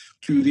rushing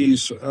to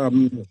these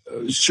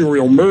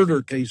serial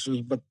murder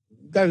cases, but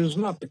that is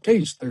not the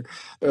case.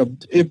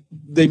 If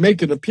they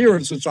make an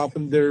appearance, it's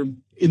often they're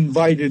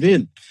invited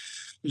in.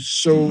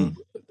 So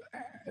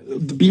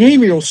the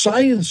behavioral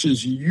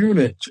sciences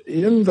unit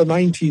in the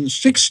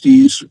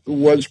 1960s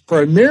was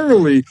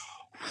primarily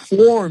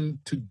formed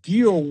to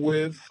deal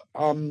with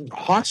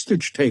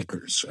hostage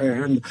takers,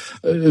 and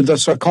the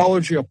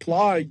psychology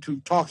applied to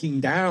talking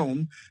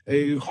down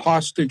a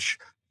hostage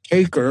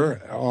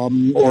taker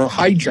or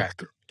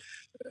hijacker.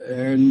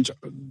 And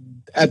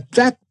at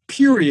that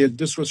period,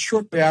 this was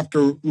shortly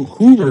after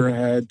Hoover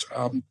had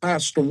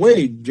passed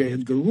away, J.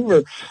 Edgar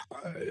Hoover,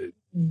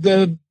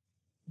 the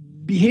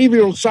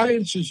behavioral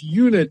sciences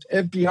unit,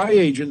 FBI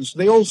agents,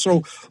 they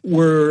also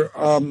were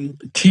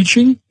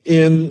teaching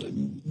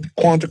in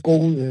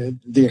Quantico,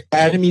 the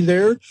academy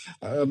there.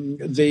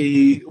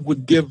 They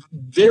would give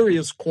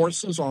various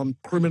courses on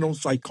criminal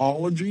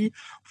psychology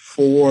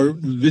for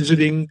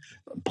visiting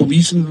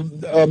police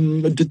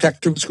and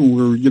detectives who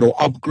were,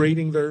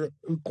 upgrading their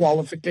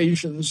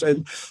qualifications.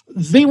 And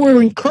they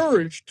were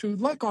encouraged to,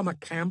 like on a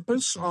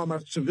campus, on a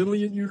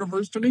civilian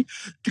university,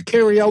 to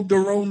carry out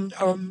their own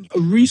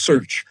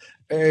research.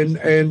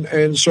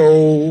 And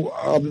so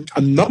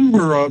a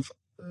number of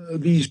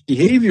these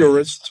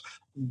behaviorists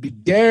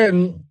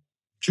began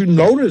to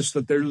notice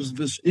that there's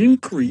this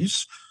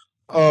increase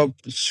of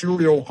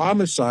serial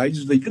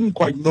homicides. They didn't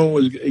quite know,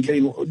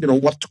 again,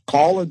 what to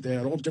call it. They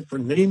had all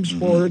different names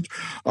for it.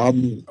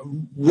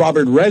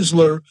 Robert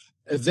Ressler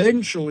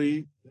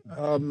eventually,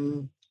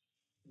 and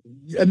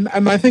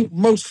I think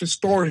most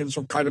historians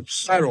are kind of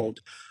settled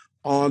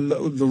on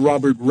the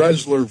Robert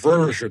Ressler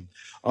version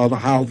of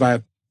how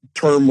that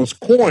term was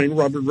coined.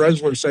 Robert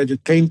Ressler said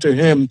it came to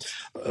him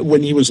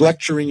when he was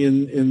lecturing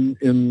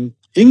in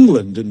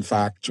England, in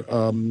fact,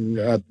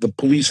 at the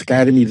police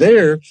academy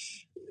there.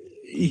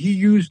 He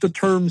used the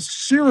term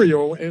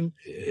serial, and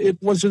it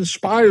was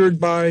inspired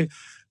by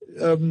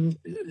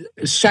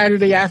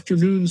Saturday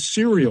afternoon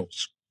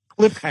serials,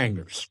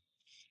 cliffhangers.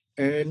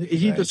 And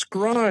he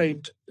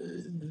described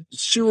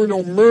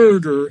serial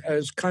murder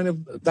as kind of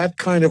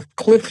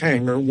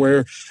cliffhanger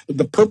where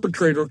the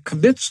perpetrator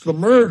commits the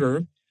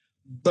murder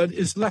but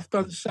is left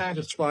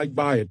unsatisfied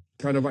by it,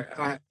 kind of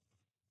a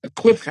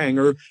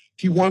cliffhanger.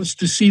 He wants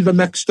to see the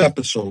next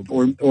episode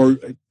or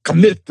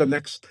commit the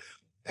next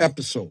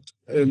episode.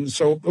 And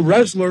so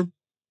Ressler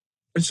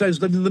says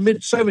that in the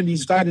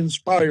mid-70s, that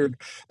inspired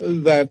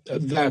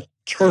that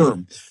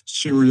term,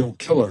 serial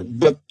killer.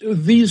 But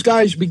these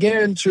guys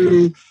began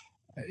to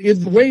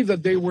in the way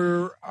that they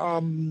were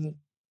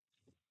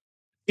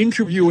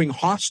interviewing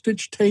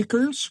hostage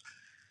takers.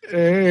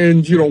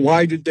 And,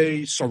 why did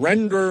they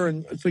surrender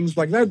and things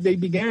like that? They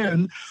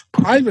began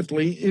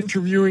privately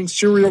interviewing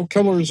serial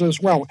killers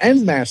as well,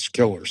 and mass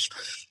killers,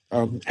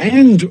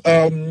 and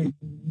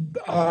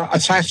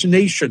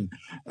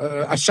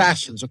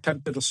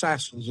attempted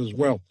assassins as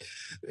well.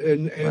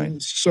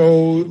 And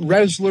so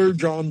Resler,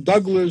 John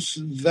Douglas,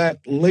 that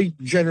late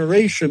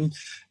generation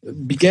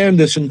began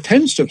this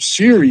intensive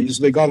series.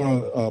 They got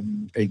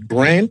a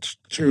grant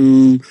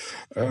to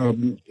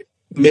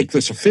make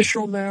this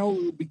official now.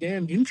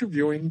 Began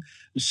interviewing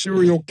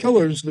serial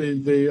killers.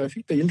 I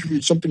think they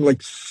interviewed something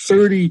like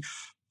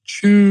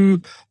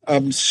 32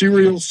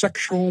 serial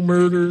sexual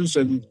murders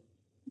and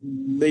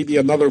maybe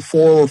another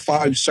 4 or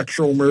 5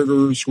 sexual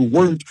murderers who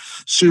weren't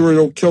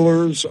serial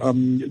killers.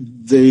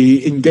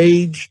 They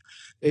engaged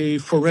a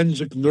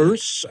forensic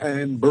nurse,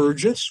 Anne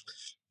Burgess,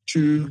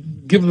 to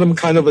give them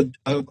kind of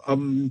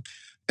an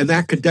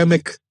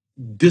academic,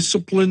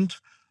 disciplined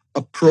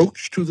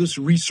approach to this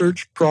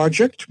research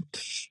project.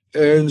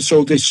 And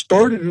so they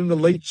started in the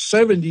late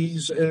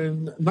 70s.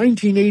 And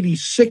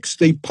 1986,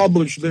 they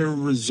published their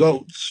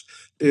results.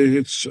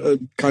 It's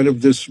kind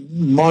of this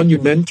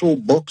monumental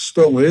book,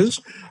 still is,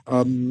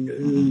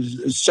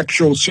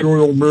 Sexual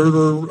Serial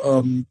Murder,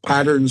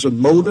 Patterns and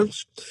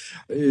Motives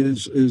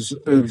is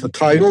the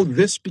title.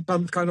 This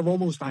becomes kind of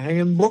almost a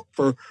handbook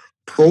for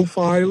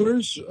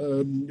profilers.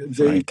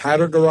 They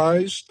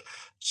categorized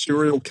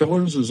serial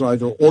killers as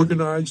either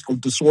organized or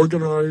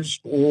disorganized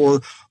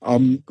or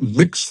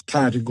mixed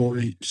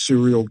category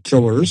serial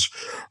killers.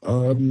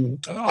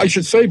 I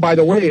should say, by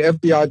the way,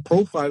 FBI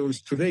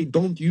profilers today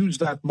don't use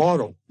that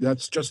model.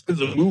 That's just in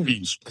the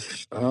movies.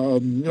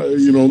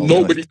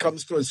 Nobody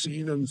comes to a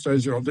scene and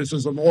says, this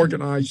is an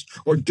organized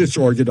or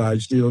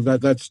disorganized.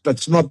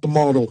 That's not the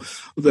model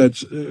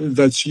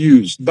that's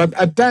used. But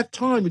at that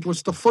time, it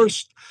was the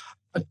first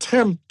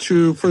attempt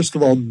to, first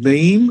of all,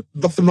 name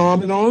the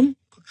phenomenon.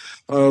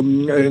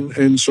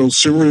 And so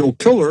serial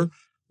killer,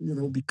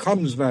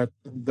 becomes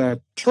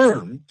that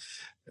term.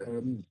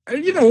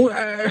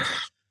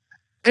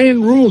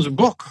 Anne Rule's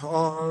book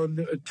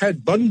on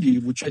Ted Bundy,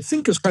 which I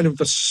think is kind of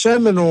the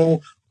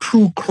seminal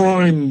true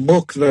crime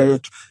book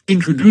that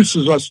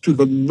introduces us to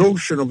the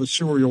notion of a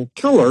serial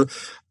killer.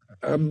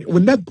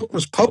 When that book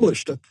was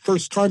published the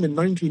first time in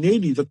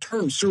 1980, the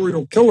term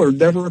serial killer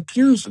never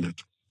appears in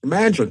it.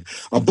 Imagine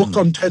a book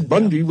on Ted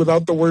Bundy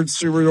without the word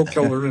serial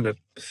killer in it.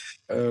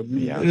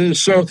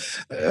 So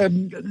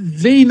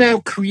they now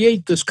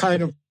create this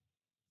kind of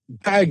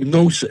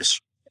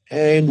diagnosis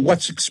and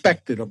what's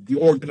expected of the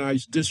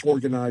organized,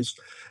 disorganized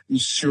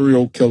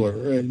serial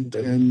killer,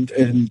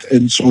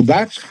 and so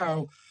that's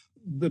how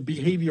the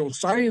behavioral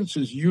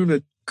sciences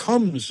unit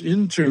comes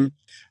into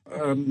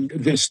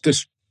this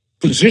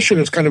position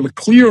as kind of a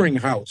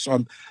clearinghouse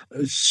on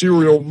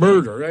serial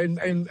murder,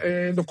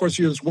 and of course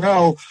as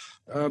well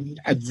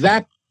at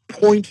that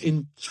point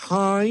in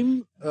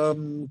time.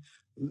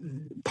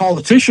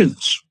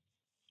 Politicians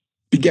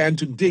began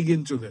to dig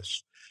into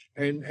this.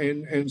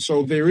 And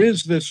so there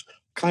is this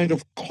kind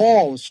of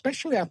call,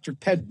 especially after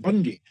Ted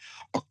Bundy,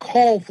 a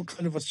call for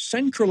kind of a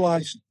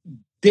centralized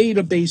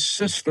database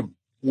system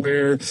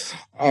where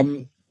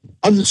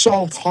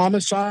unsolved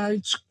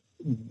homicides,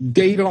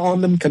 data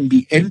on them can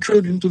be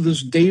entered into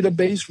this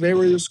database,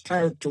 various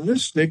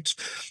characteristics,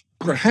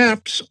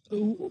 perhaps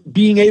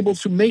being able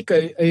to make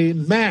a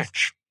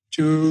match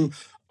to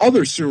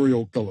other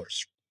serial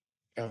killers.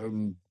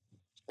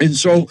 And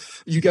so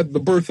you get the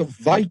birth of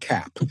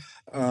VICAP,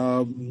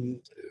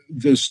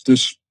 this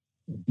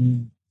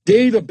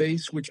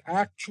database, which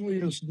actually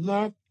is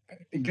not,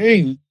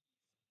 again,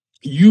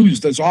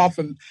 used as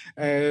often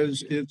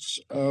as it's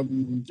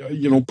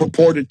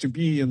purported to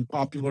be in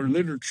popular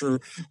literature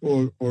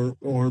or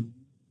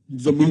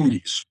the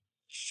movies.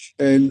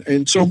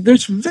 And so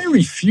there's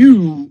very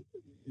few,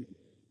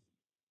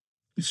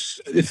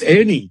 if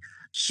any,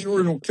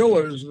 serial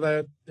killers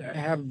that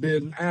have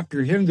been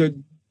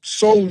apprehended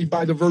solely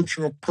by the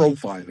virtue of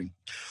profiling.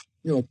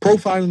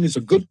 Profiling is a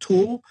good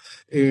tool.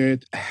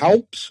 It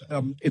helps.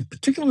 It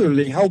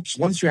particularly helps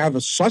once you have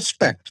a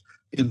suspect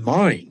in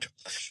mind.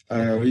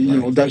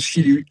 Does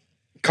he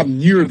come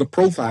near the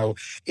profile?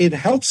 It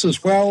helps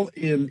as well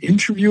in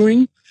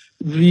interviewing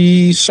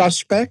the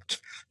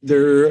suspect.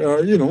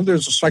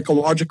 There's a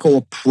psychological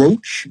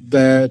approach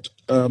that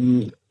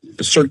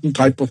a certain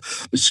type of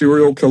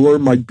serial killer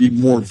might be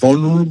more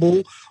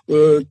vulnerable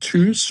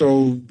to.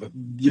 So,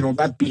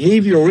 that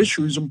behavioral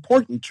issue is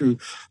important to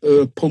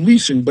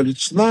policing, but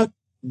it's not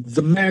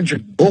the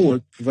magic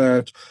bullet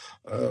that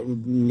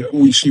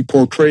we see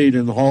portrayed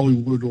in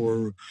Hollywood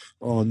or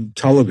on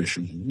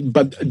television.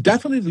 But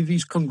definitely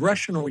these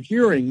congressional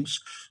hearings,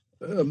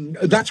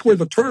 that's where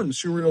the term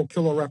serial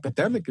killer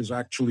epidemic is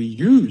actually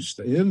used,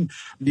 in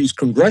these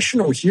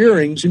congressional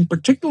hearings, in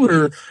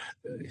particular,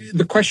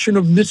 the question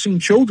of missing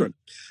children.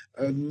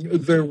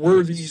 There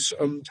were these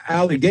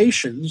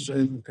allegations,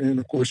 and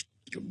of course,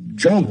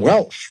 John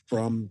Welsh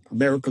from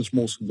America's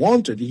Most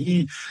Wanted,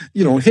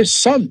 his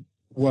son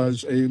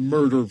was a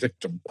murder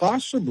victim,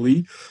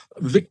 possibly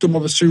a victim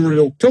of a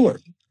serial killer.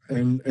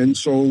 And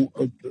so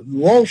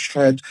Walsh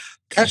had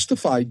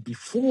testified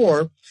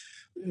before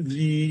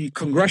the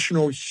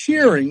congressional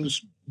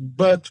hearings,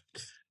 but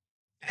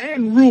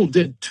and Rule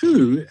did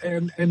too,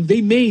 and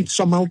they made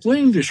some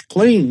outlandish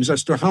claims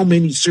as to how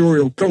many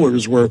serial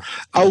killers were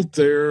out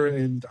there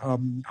and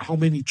how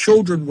many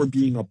children were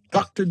being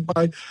abducted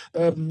by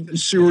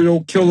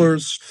serial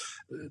killers.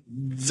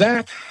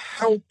 That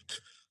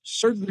helped.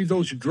 Certainly,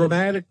 those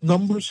dramatic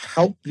numbers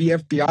helped the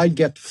FBI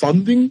get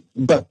funding.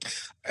 But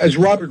as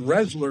Robert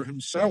Resler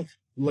himself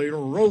later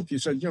wrote, he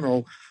said,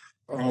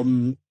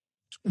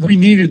 we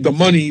needed the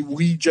money.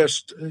 We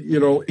just,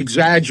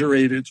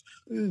 exaggerated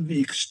the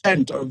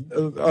extent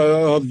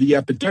of the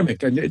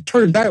epidemic. And it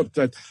turned out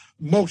that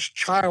most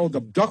child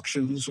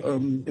abductions,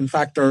 in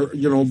fact, are,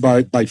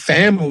 by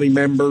family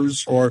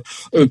members or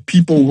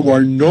people who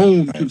are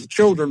known to the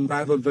children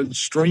rather than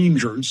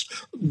strangers,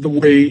 the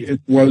way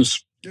it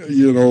was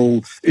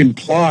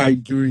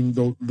implied during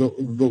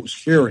those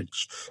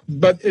hearings.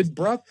 But it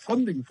brought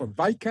funding for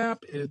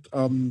VICAP.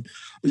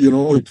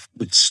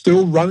 It's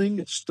still running.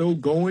 It's still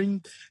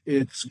going.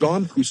 It's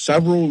gone through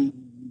several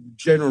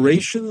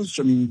generations.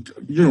 I mean,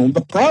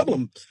 the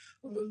problem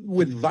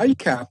with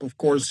VICAP, of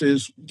course,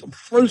 is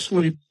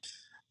firstly,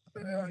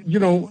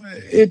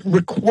 it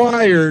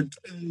required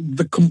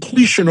the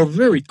completion of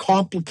very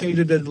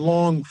complicated and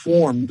long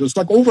form. There's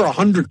like over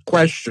 100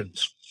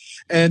 questions.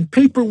 And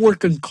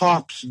paperwork and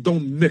cops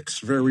don't mix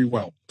very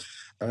well.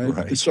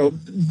 Right. So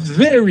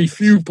very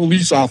few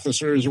police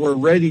officers were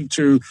ready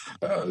to,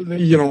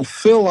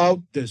 fill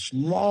out this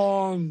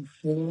long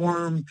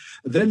form,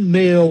 then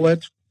mail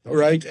it,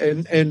 right,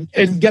 and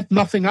get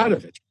nothing out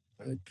of it.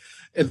 Right?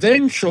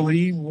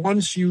 Eventually,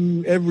 once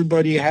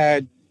everybody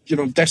had,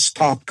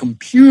 desktop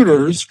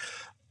computers,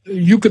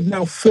 you could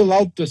now fill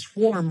out this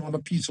form on a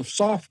piece of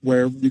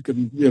software. You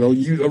can,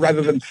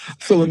 rather than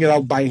filling it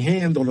out by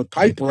hand on a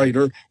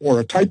typewriter,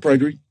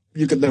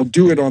 you can now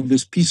do it on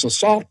this piece of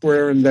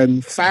software and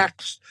then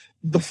fax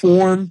the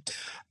form.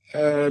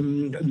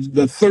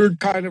 The third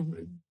kind of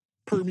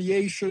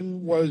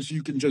permeation was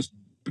you can just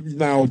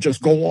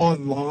go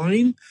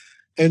online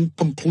and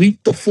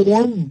complete the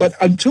form. But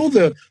until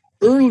the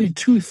early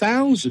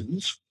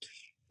 2000s,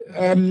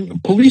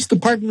 police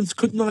departments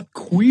could not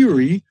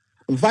query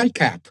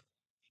VICAP.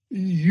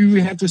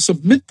 You had to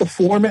submit the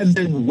form and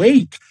then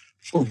wait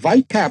for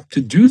VICAP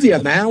to do the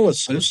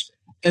analysis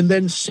and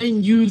then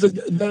send you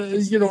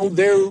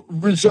their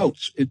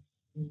results.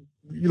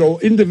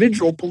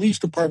 Individual police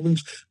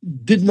departments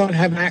did not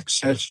have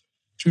access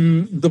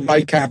to the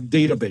VICAP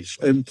database,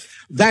 and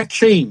that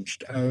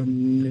changed.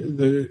 In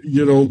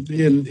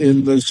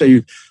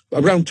say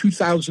around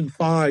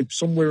 2005,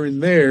 somewhere in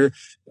there,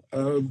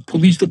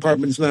 police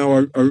departments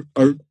now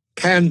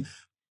can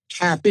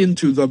tap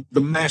into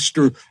the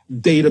master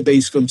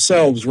database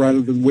themselves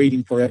rather than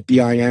waiting for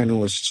FBI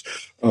analysts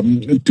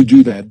to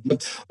do that.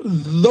 But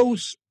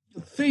those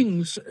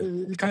things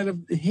kind of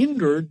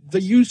hindered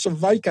the use of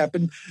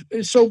VICAP.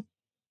 And so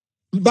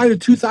by the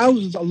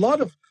 2000s, a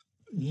lot of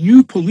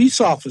new police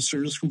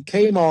officers who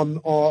came on,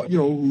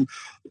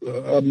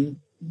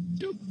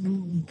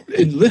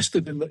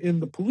 enlisted in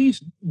the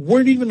police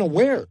weren't even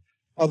aware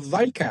of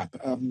VICAP.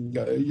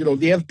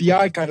 The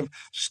FBI kind of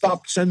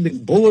stopped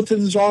sending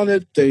bulletins on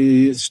it.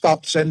 They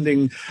stopped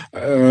sending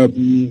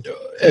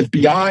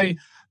FBI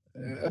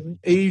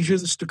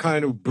agents to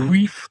kind of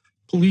brief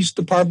police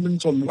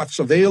departments on what's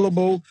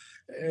available.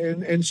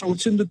 And so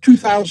it's in the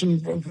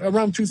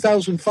around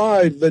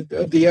 2005 that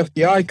the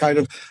FBI kind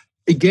of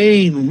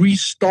again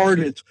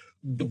restarted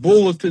the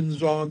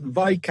bulletins on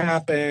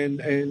VICAP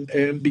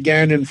and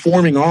began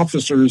informing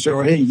officers,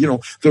 hey,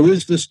 there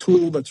is this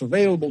tool that's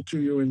available to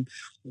you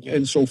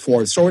and so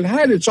forth. So it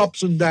had its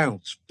ups and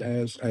downs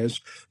as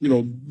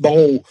the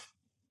whole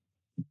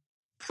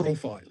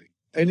profiling.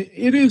 And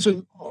it is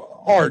an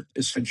art,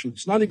 essentially.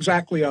 It's not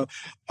exactly a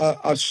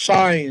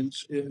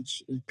science.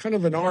 It's kind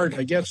of an art,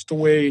 I guess, the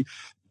way,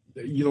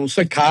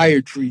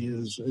 psychiatry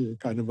is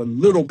kind of a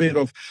little bit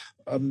of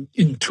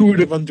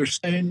intuitive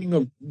understanding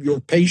of your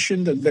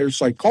patient and their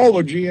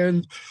psychology,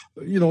 and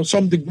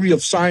some degree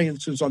of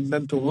sciences on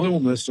mental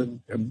illness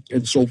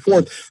and so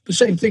forth. The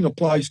same thing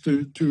applies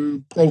to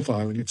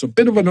profiling. It's a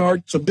bit of an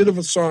art, it's a bit of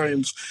a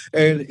science,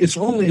 and it's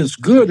only as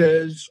good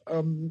as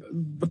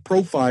the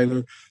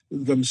profiler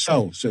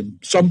themselves. And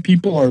some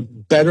people are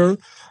better,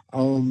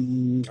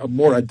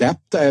 more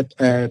adept at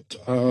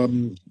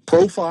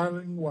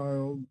profiling,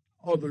 while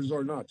others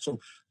are not. So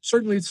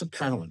certainly it's a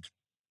talent.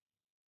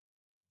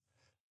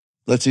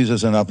 Let's use this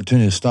as an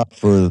opportunity to stop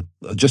for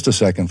just a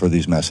second for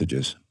these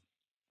messages.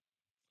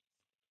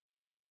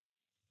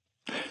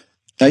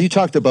 Now, you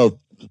talked about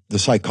the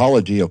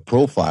psychology of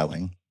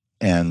profiling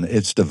and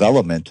its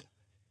development,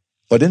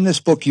 but in this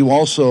book, you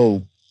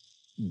also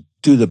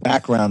do the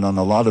background on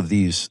a lot of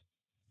these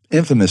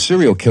infamous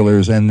serial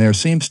killers, and there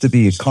seems to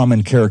be a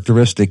common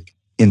characteristic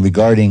in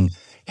regarding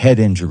head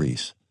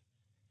injuries.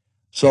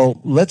 So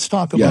let's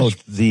talk about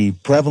the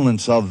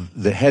prevalence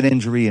of the head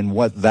injury and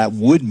what that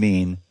would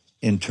mean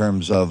in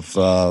terms of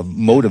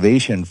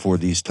motivation for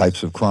these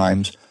types of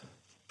crimes.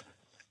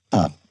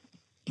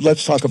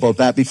 Let's talk about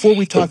that. Before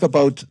we talk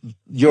about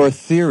your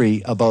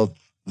theory about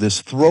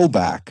this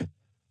throwback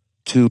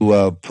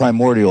to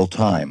primordial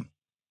time.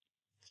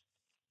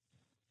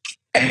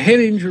 Head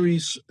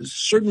injuries,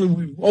 certainly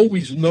we've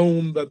always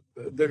known that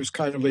there's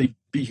kind of a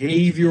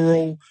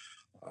behavioral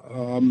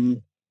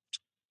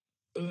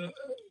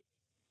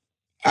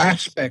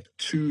aspect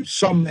to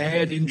some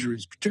head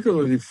injuries,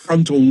 particularly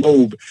frontal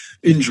lobe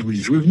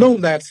injuries. We've known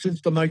that since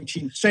the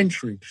 19th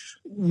century.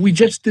 We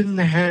just didn't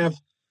have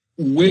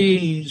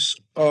ways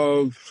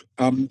of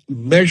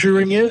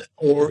measuring it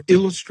or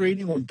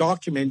illustrating or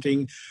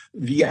documenting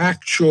the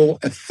actual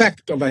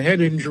effect of a head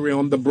injury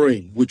on the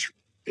brain, which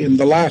in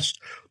the last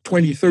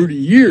 20, 30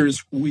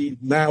 years, we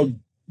now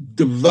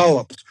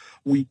developed.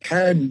 We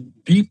can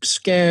deep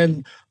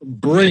scan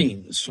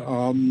brains.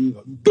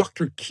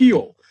 Dr.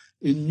 Keel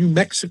in New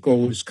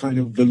Mexico is kind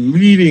of the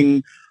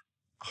leading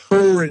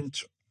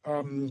current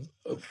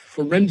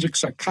forensic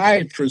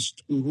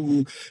psychiatrist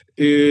who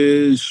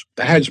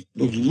has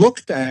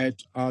looked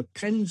at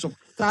tens of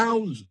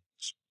thousands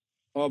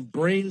of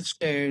brain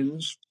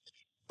scans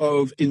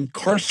of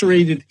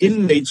incarcerated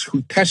inmates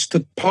who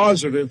tested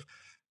positive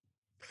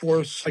for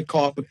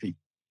psychopathy.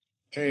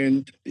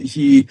 And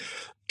he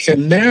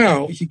can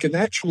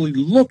actually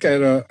look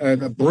at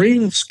a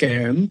brain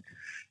scan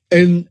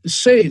and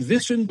say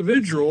this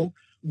individual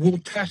will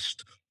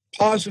test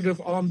positive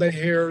on the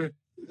hair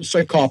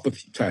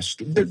psychopathy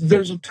test.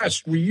 There's a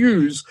test we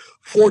use,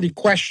 40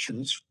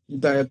 questions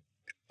that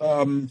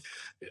are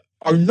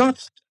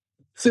not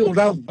filled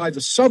out by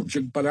the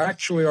subject, but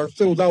actually are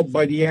filled out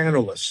by the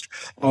analyst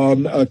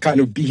on kind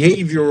of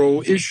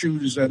behavioral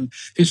issues and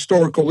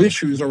historical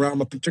issues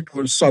around a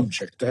particular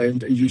subject.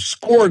 And you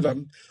score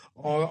them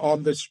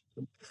on this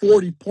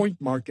 40-point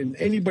mark, and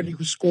anybody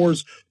who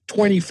scores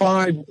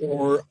 25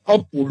 or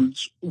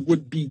upwards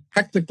would be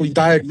technically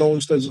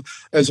diagnosed as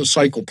a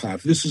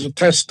psychopath. This is a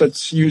test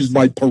that's used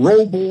by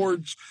parole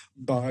boards,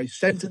 by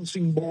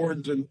sentencing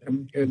boards,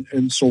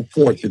 and so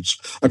forth. It's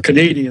a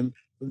Canadian,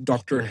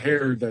 Dr.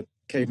 Hare, that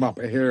came up,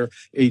 Hare,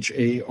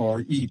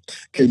 Hare,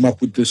 came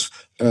up with this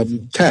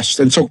test.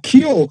 And so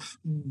Keel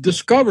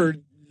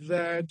discovered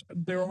that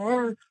there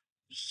are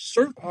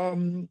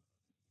certain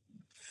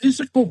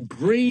physical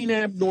brain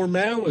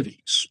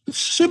abnormalities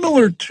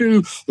similar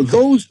to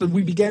those that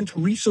we began to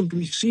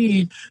recently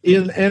see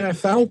in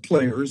NFL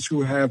players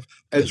who have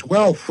as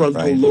well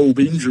frontal lobe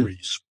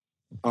injuries.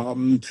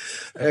 And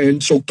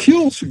so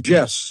Keel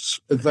suggests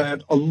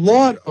that a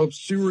lot of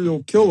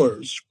serial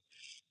killers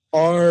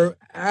are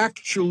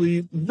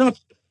actually not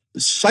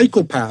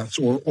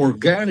psychopaths or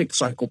organic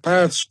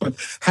psychopaths, but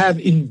have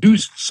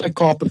induced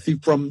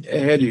psychopathy from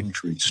head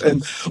injuries.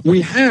 And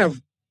we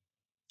have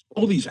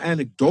all these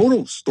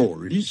anecdotal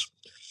stories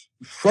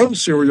from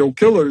serial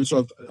killers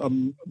of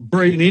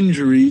brain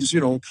injuries,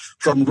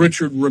 from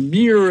Richard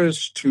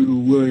Ramirez to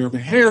William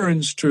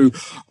Herons to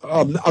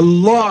a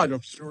lot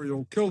of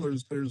serial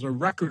killers. There's a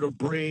record of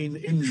brain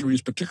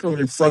injuries,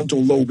 particularly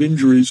frontal lobe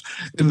injuries,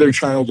 in their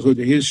childhood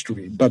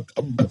history. But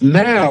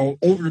now,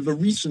 over the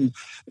recent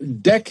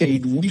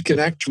decade, we can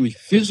actually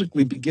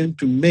physically begin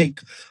to make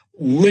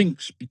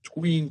links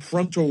between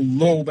frontal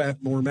lobe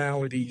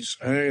abnormalities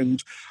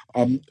and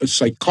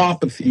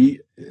psychopathy,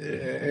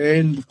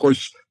 and of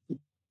course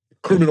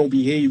criminal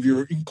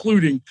behavior,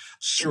 including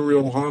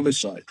serial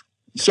homicide.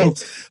 So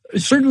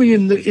certainly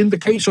in the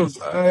case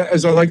of,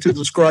 as I like to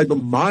describe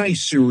my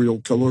serial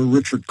killer,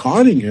 Richard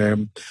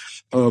Cottingham,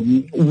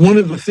 one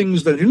of the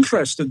things that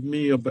interested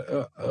me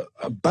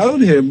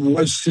about him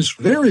was his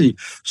very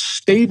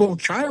stable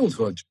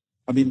childhood.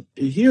 I mean,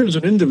 here's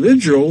an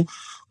individual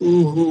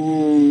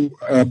who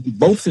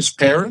both his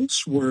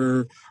parents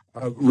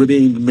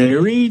remained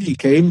married. He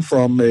came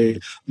from a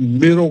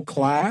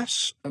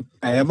middle-class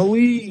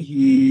family.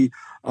 He,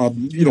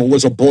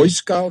 was a Boy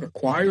Scout, a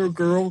choir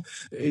girl.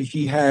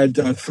 He had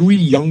 3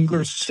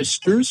 younger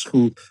sisters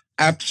who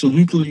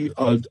absolutely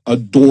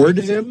adored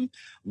him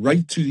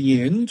right to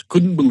the end.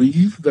 Couldn't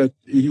believe that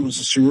he was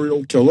a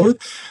serial killer.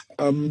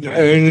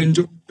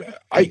 And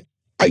I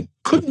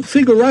couldn't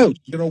figure out,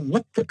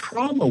 what the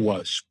trauma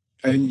was.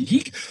 And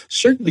he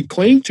certainly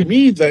claimed to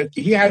me that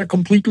he had a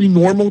completely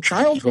normal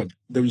childhood.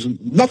 There was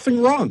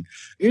nothing wrong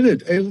in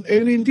it. And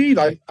indeed,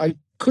 I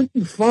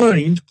couldn't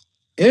find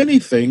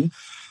anything,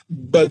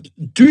 but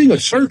doing a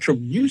search of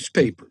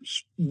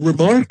newspapers,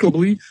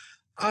 remarkably,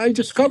 I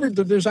discovered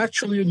that there's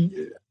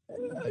actually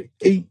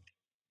a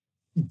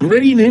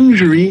brain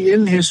injury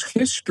in his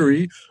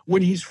history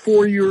when he's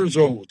 4 years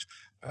old.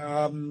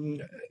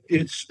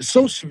 It's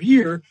so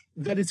severe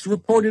that it's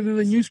reported in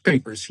the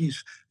newspapers.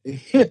 He's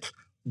hit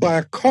by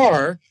a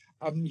car.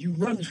 He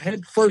runs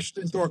head first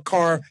into a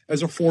car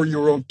as a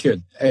 4-year-old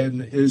kid,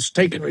 and is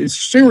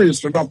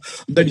serious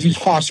enough that he's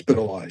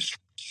hospitalized.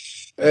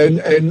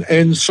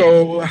 And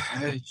so,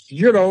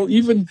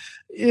 even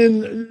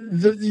in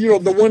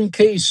the one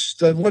case,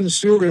 the one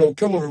serial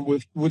killer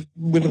with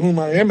whom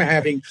I am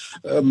having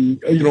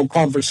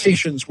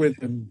conversations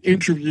with and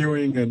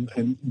interviewing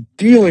and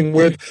dealing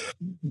with,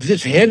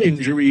 this head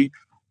injury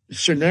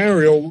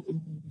scenario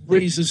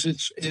raises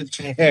its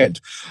head.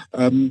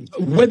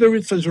 Whether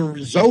it's as a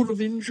result of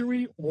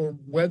injury or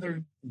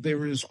whether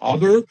there is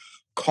other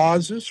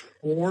causes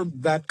for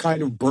that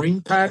kind of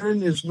brain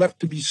pattern is left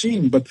to be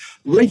seen. But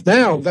right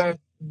now,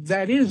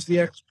 that is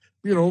the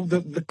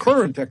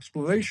current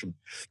explanation.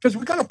 Because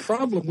we got a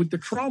problem with the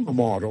trauma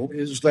model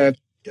is that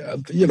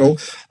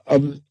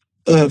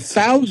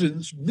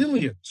thousands,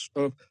 millions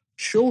of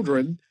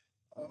children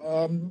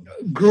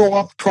grow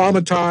up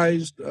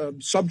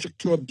traumatized, subject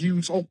to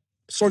abuse, all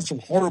sorts of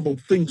horrible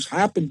things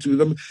happen to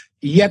them,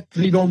 yet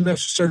they don't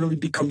necessarily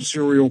become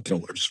serial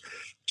killers.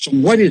 So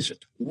what is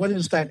it? What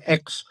is that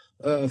X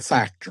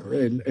factor?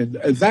 And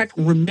that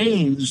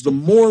remains, the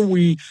more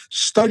we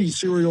study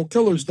serial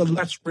killers, the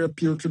less we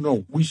appear to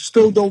know. We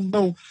still don't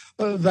know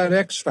that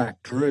X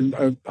factor. And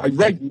I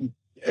write in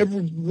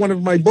every one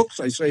of my books,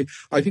 I say,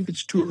 I think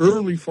it's too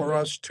early for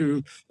us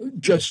to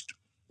just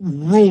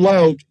rule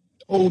out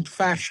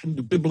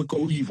old-fashioned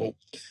biblical evil,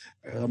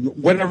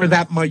 whatever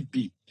that might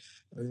be.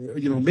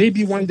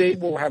 Maybe one day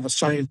we'll have a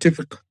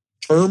scientific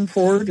term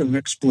for it, an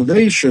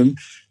explanation,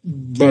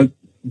 but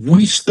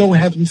we still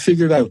haven't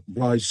figured out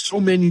why so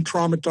many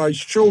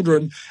traumatized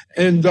children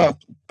end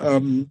up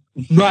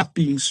not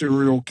being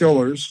serial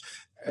killers,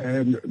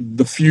 and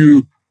the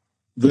few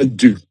that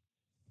do.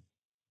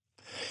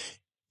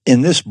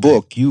 In this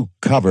book, you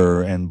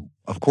cover, and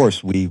of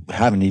course, we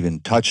haven't even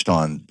touched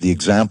on the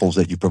examples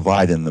that you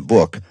provide in the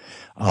book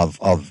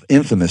of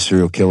infamous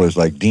serial killers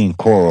like Dean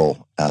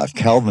Corll,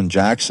 Calvin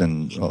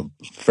Jackson,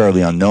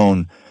 fairly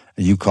unknown.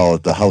 You call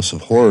it the House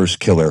of Horrors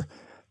killer,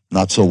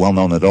 not so well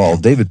known at all.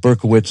 David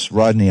Berkowitz,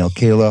 Rodney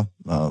Alcala,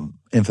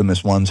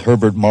 infamous ones.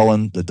 Herbert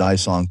Mullen, the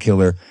Dyson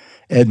killer.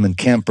 Edmund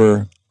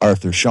Kemper,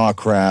 Arthur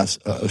Shawcross.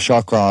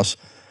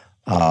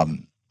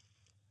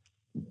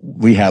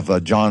 We have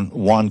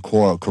Juan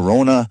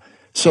Corona.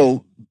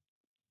 So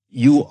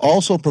you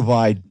also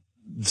provide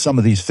some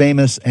of these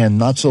famous and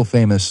not so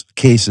famous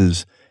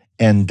cases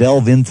and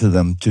delve into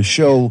them to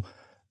show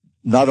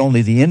not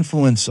only the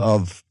influence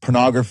of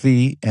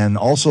pornography and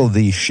also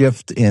the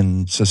shift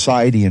in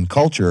society and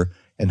culture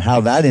and how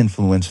that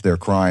influenced their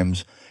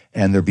crimes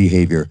and their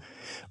behavior,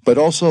 but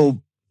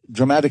also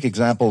dramatic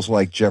examples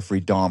like Jeffrey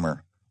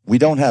Dahmer. We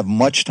don't have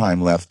much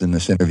time left in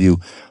this interview,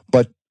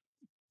 but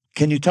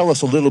can you tell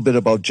us a little bit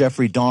about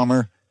Jeffrey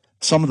Dahmer,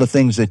 some of the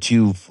things that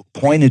you've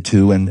pointed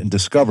to and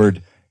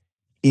discovered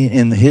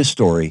in his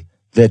story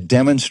that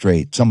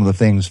demonstrate some of the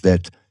things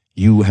that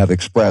you have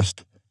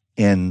expressed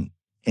in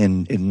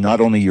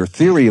not only your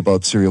theory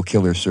about serial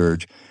killer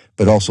surge,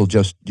 but also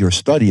just your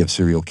study of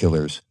serial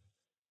killers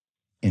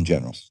in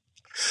general?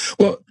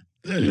 Well,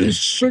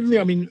 certainly,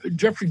 I mean,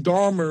 Jeffrey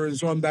Dahmer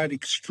is on that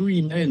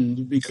extreme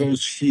end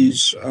because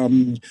he's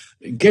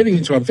getting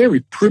into a very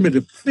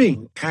primitive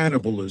thing,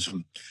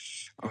 cannibalism.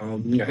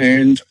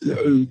 Jeffrey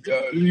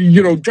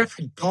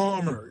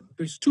Dahmer,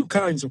 there's two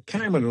kinds of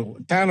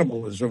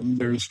cannibalism.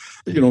 There's,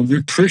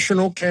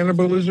 nutritional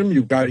cannibalism.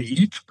 You've got to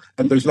eat,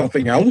 and there's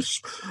nothing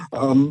else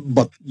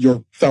but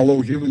your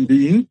fellow human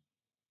being.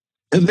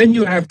 And then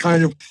you have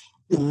kind of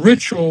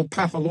ritual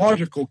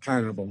pathological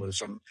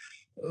cannibalism,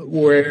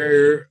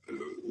 where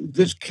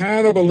this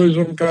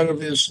cannibalism kind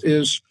of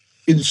is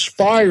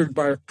inspired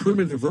by a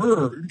primitive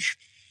urge,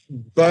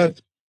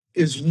 but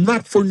is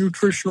not for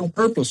nutritional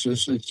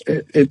purposes.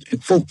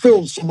 It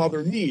fulfills some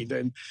other need.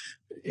 And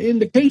in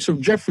the case of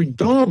Jeffrey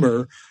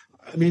Dahmer,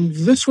 I mean,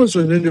 this was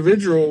an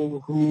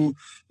individual who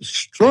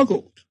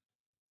struggled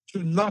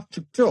not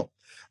to kill.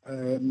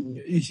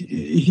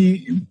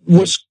 He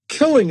was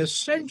killing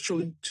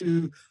essentially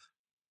to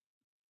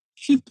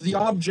keep the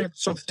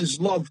objects of his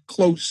love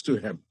close to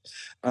him.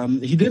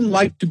 He didn't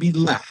like to be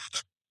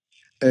left.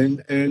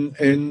 And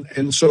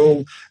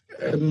so,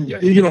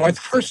 at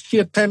first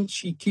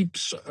he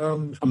keeps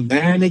a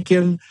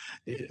mannequin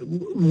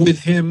with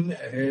him,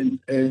 and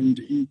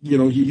he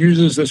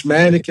uses this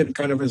mannequin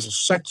kind of as a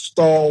sex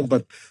doll,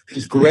 but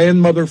his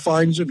grandmother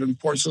finds it and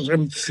forces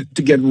him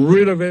to get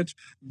rid of it.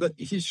 But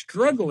he's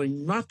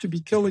struggling not to be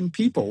killing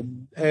people,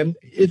 and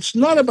it's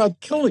not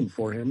about killing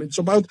for him. It's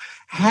about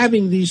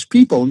having these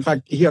people. In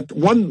fact,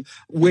 one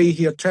way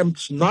he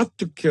attempts not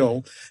to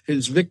kill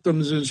his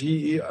victims is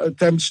he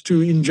attempts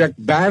to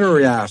inject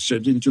battery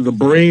acid into the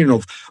brain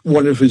of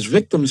one of his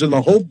victims in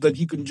the hope that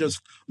he can just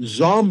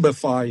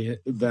zombify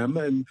them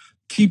and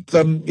keep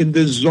them in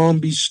this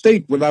zombie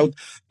state without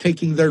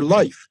taking their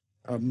life.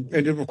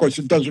 And of course,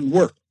 it doesn't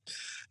work.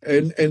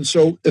 And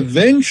so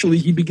eventually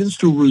he begins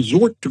to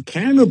resort to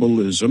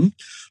cannibalism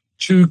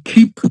to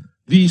keep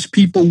these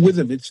people with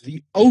him. It's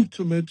the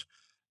ultimate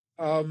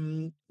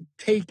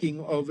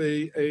taking of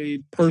a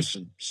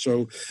person.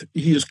 So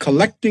he is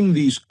collecting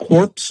these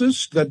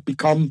corpses that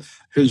become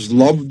his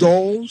love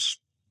dolls,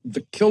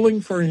 The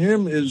killing for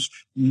him is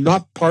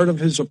not part of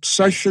his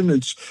obsession.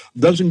 It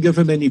doesn't give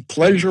him any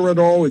pleasure at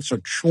all. It's a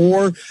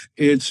chore.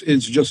 It's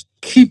just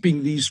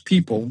keeping these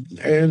people.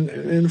 And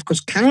of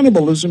course,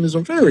 cannibalism is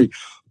a very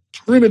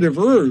primitive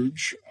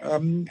urge,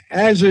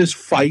 as is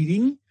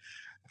fighting.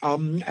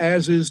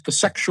 As is the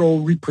sexual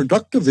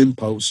reproductive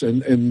impulse.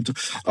 And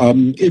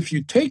if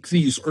you take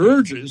these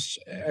urges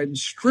and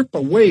strip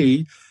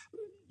away,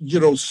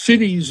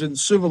 cities and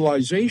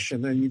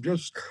civilization, and you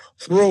just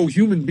throw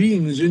human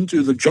beings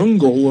into the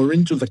jungle or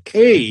into the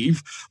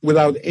cave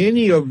without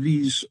any of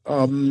these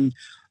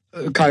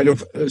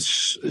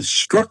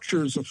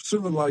structures of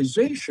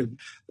civilization,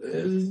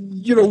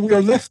 we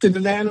are left in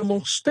an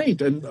animal state.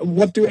 And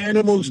what do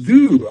animals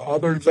do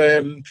other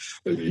than,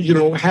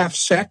 have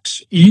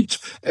sex, eat,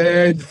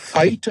 and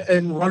fight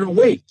and run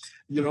away?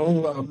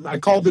 I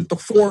called it the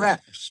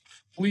 4Fs: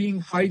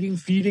 fleeing, hiding,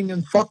 feeding,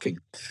 and fucking.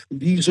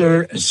 These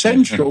are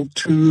essential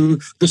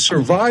to the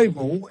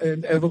survival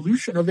and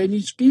evolution of any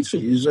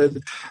species.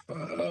 And,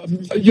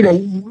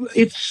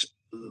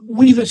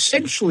 we've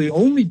essentially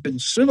only been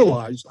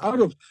civilized out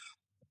of,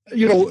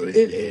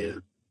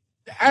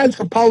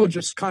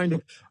 anthropologists kind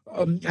of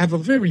have a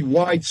very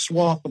wide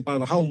swath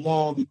about how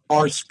long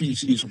our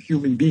species of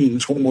human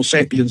beings, Homo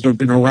sapiens, have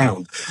been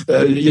around.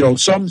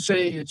 Some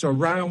say it's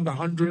around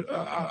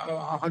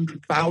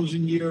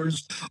 100,000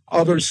 years.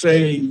 Others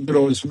say,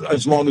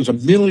 as long as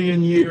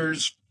 1,000,000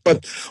 years.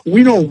 But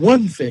we know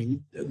one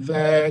thing,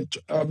 that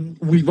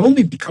we've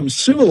only become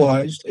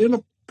civilized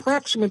in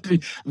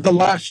approximately the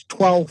last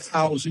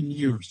 12,000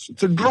 years.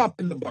 It's a drop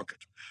in the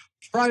bucket.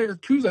 Prior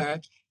to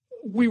that,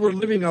 we were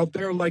living out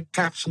there like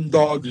cats and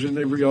dogs and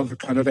every other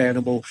kind of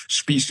animal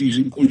species,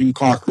 including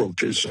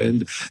cockroaches.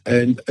 And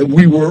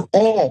we were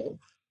all,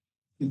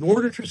 in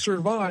order to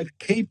survive,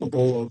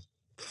 capable of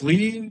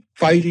fleeing,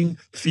 fighting,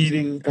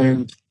 feeding,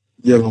 and,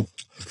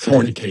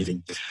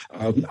 fornicating.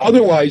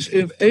 Otherwise,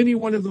 if any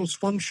one of those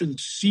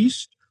functions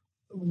ceased,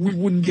 we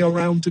wouldn't be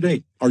around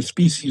today. Our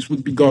species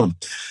would be gone.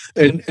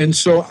 And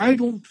so I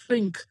don't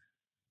think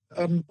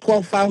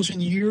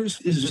 12,000 years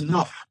is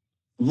enough,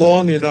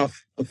 long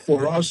enough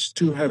for us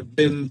to have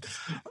been,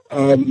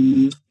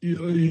 kind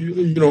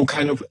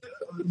of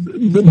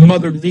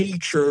Mother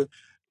Nature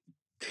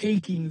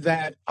taking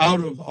that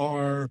out of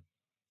our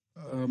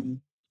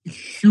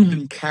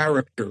human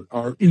character,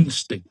 our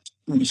instinct.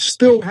 We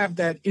still have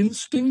that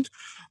instinct.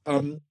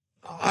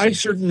 I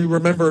certainly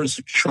remember as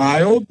a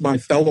child, my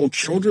fellow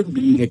children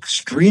being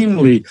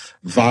extremely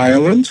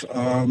violent.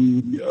 There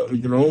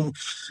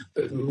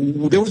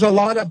was a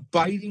lot of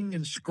biting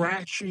and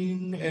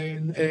scratching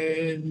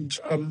and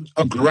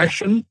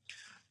aggression,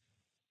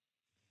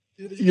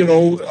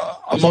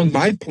 among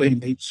my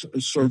playmates,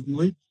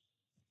 certainly.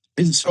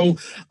 And so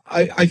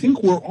I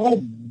think we're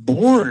all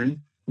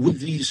born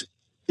with these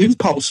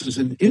impulses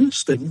and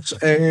instincts,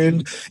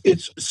 and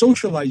it's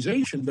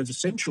socialization that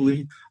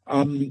essentially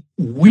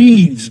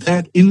weeds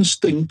that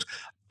instinct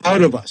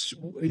out of us.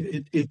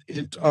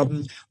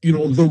 The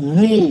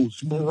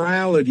rules,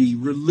 morality,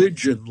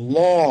 religion,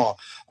 law,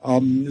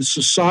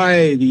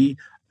 society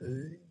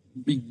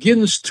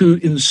begins to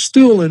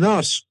instill in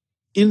us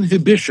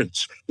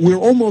inhibitions. We're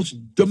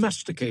almost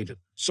domesticated,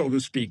 so to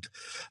speak.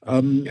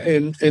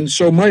 And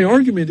so my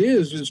argument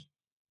is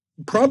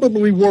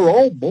probably we're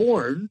all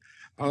born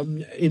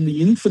in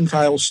the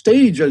infantile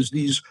stage as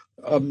these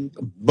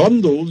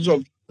bundles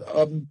of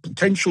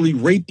potentially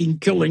raping,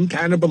 killing,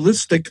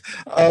 cannibalistic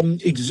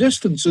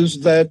existences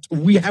that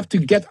we have to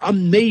get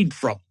unmade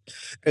from.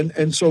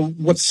 And so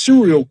what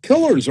serial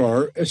killers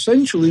are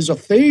essentially is a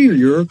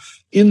failure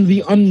in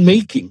the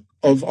unmaking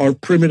of our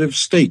primitive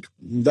state.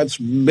 That's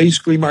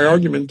basically my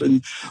argument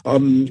in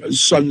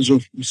Sons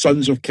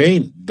of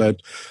Cain,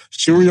 that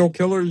serial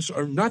killers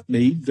are not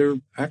made. They're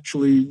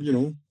actually,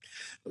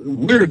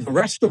 the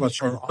rest of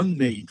us are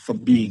unmade from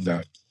being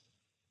that.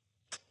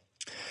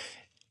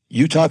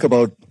 You talk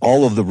about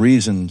all of the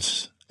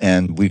reasons,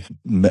 and we've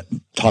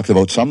talked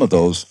about some of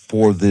those,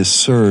 for this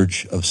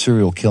surge of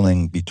serial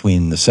killing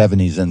between the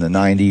 70s and the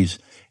 90s,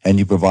 and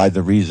you provide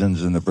the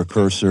reasons and the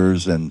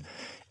precursors and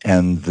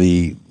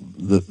the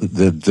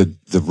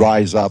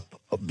rise up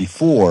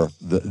before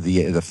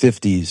the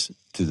 50s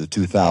to the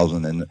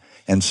 2000s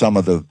and some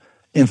of the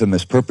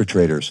infamous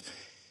perpetrators.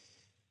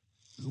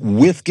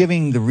 With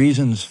giving the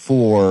reasons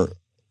for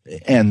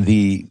and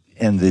the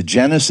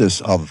genesis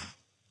of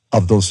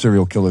those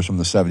serial killers from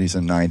the 70s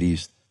and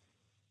 90s,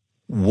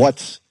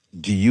 what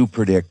do you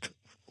predict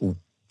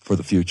for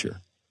the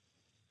future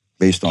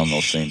based on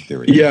those same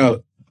theories? Yeah.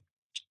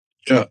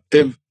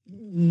 If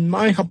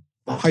my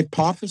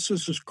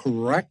hypothesis is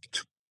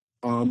correct,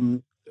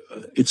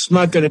 it's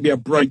not going to be a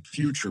bright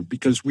future,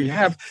 because we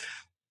have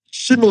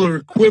similar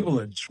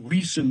equivalents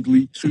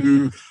recently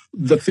to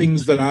the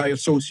things that I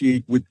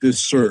associate with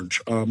this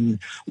surge.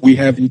 We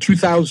have, in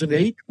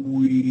 2008,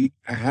 we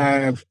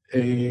have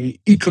an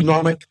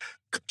economic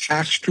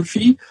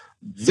catastrophe,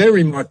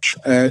 very much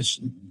as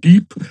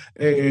deep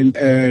and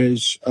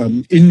as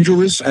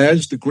injurious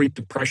as the Great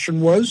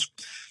Depression was.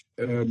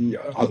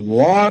 A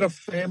lot of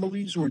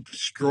families were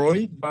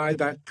destroyed by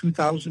that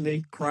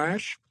 2008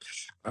 crash.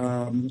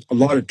 A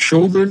lot of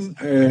children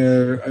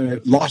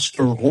lost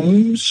their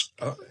homes,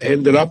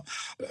 ended up,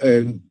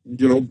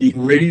 being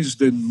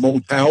raised in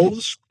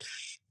motels.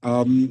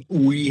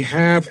 We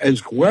have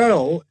as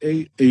well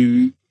a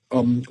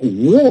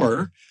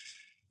war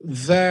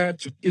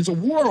that is a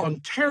war on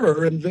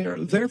terror, and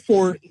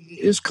therefore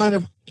is kind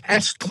of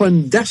as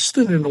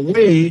clandestine in a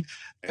way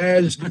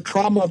as the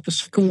trauma of the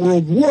Second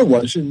World War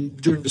was. And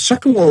during the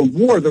Second World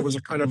War, there was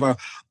a kind of a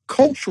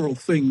cultural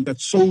thing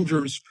that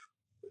soldiers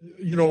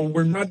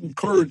were not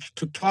encouraged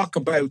to talk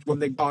about when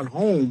they got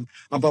home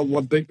about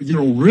what they,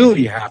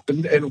 really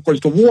happened. And of course,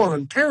 the war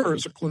on terror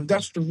is a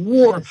clandestine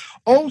war,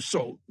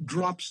 also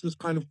drops this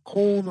kind of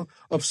cone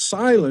of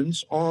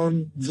silence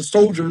on the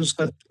soldiers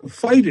that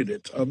fight in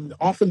it.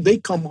 Often they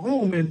come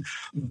home, and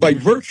by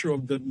virtue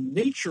of the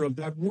nature of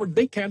that war,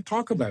 they can't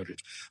talk about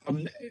it.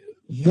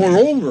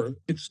 Moreover,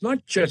 it's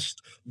not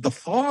just the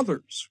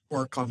fathers who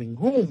are coming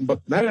home, but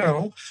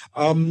now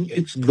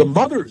it's the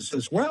mothers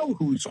as well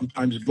who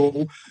sometimes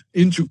go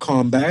into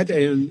combat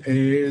and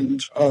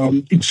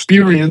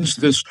experience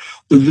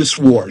this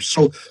war.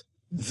 So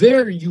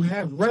there you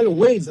have right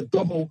away the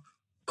double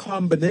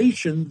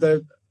combination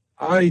that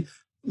I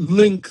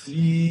link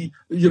the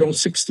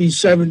 60s,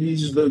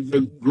 70s,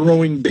 the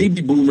growing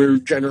baby boomer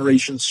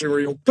generation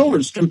serial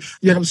killers to.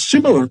 You have a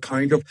similar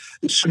kind of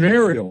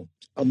scenario.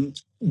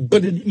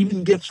 But it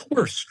even gets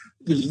worse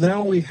because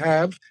now we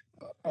have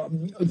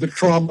the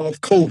trauma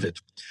of COVID.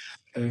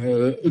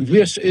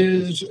 This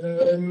is,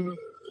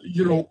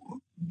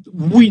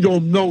 we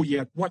don't know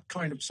yet what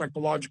kind of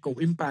psychological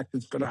impact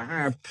it's going to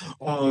have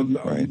on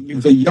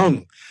the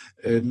young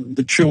and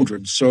the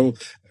children. So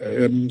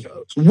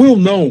we'll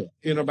know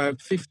in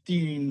about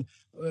 15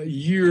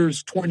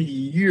 years, 20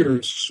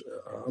 years,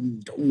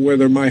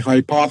 whether my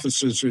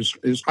hypothesis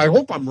is, I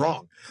hope I'm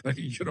wrong,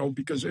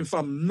 because if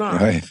I'm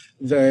not,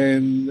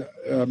 then,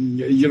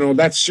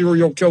 that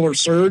serial killer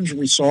surge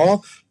we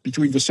saw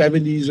between the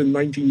 70s and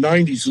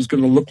 1990s is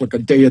going to look like a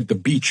day at the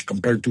beach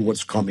compared to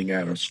what's coming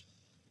at us.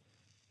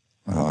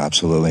 Oh,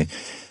 absolutely.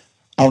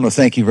 I want to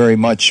thank you very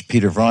much,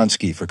 Peter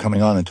Vronsky, for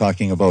coming on and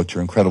talking about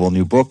your incredible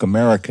new book,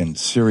 American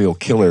Serial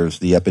Killers,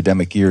 The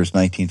Epidemic Years,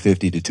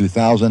 1950 to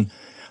 2000.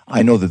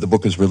 I know that the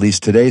book is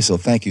released today, so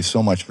thank you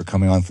so much for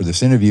coming on for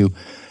this interview.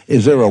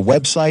 Is there a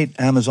website,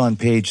 Amazon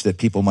page that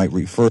people might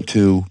refer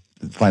to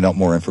find out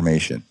more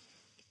information?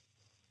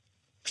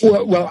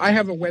 Well, I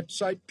have a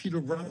website,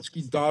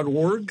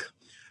 petervronsky.org.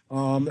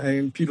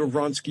 And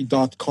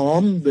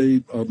petervronsky.com.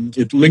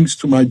 It links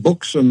to my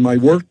books and my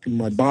work and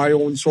my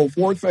bio and so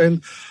forth.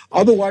 And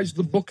otherwise,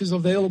 the book is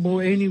available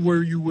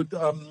anywhere you would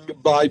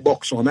buy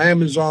books, on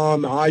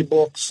Amazon,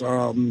 iBooks.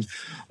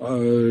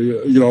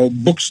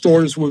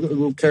 Bookstores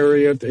will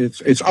carry it.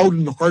 It's out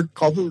in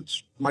hardcover.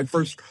 It's my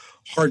first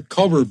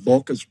hardcover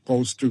book as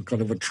opposed to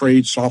kind of a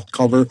trade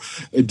softcover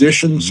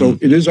edition. Mm-hmm. So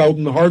it is out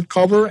in the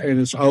hardcover,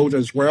 and it's out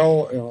as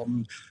well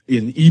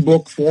in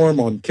ebook form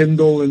on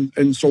Kindle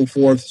and so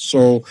forth.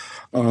 So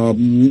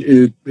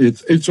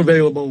it's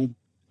available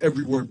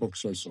everywhere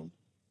books are sold.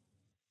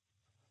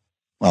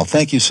 Well,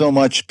 thank you so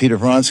much, Peter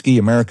Vronsky,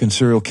 American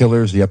Serial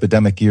Killers, The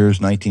Epidemic Years,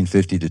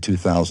 1950 to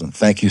 2000.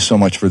 Thank you so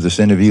much for this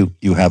interview.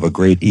 You have a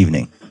great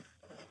evening.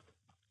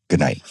 Good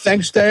night.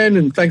 Thanks, Dan,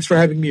 and thanks for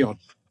having me on.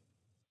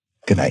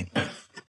 Good night.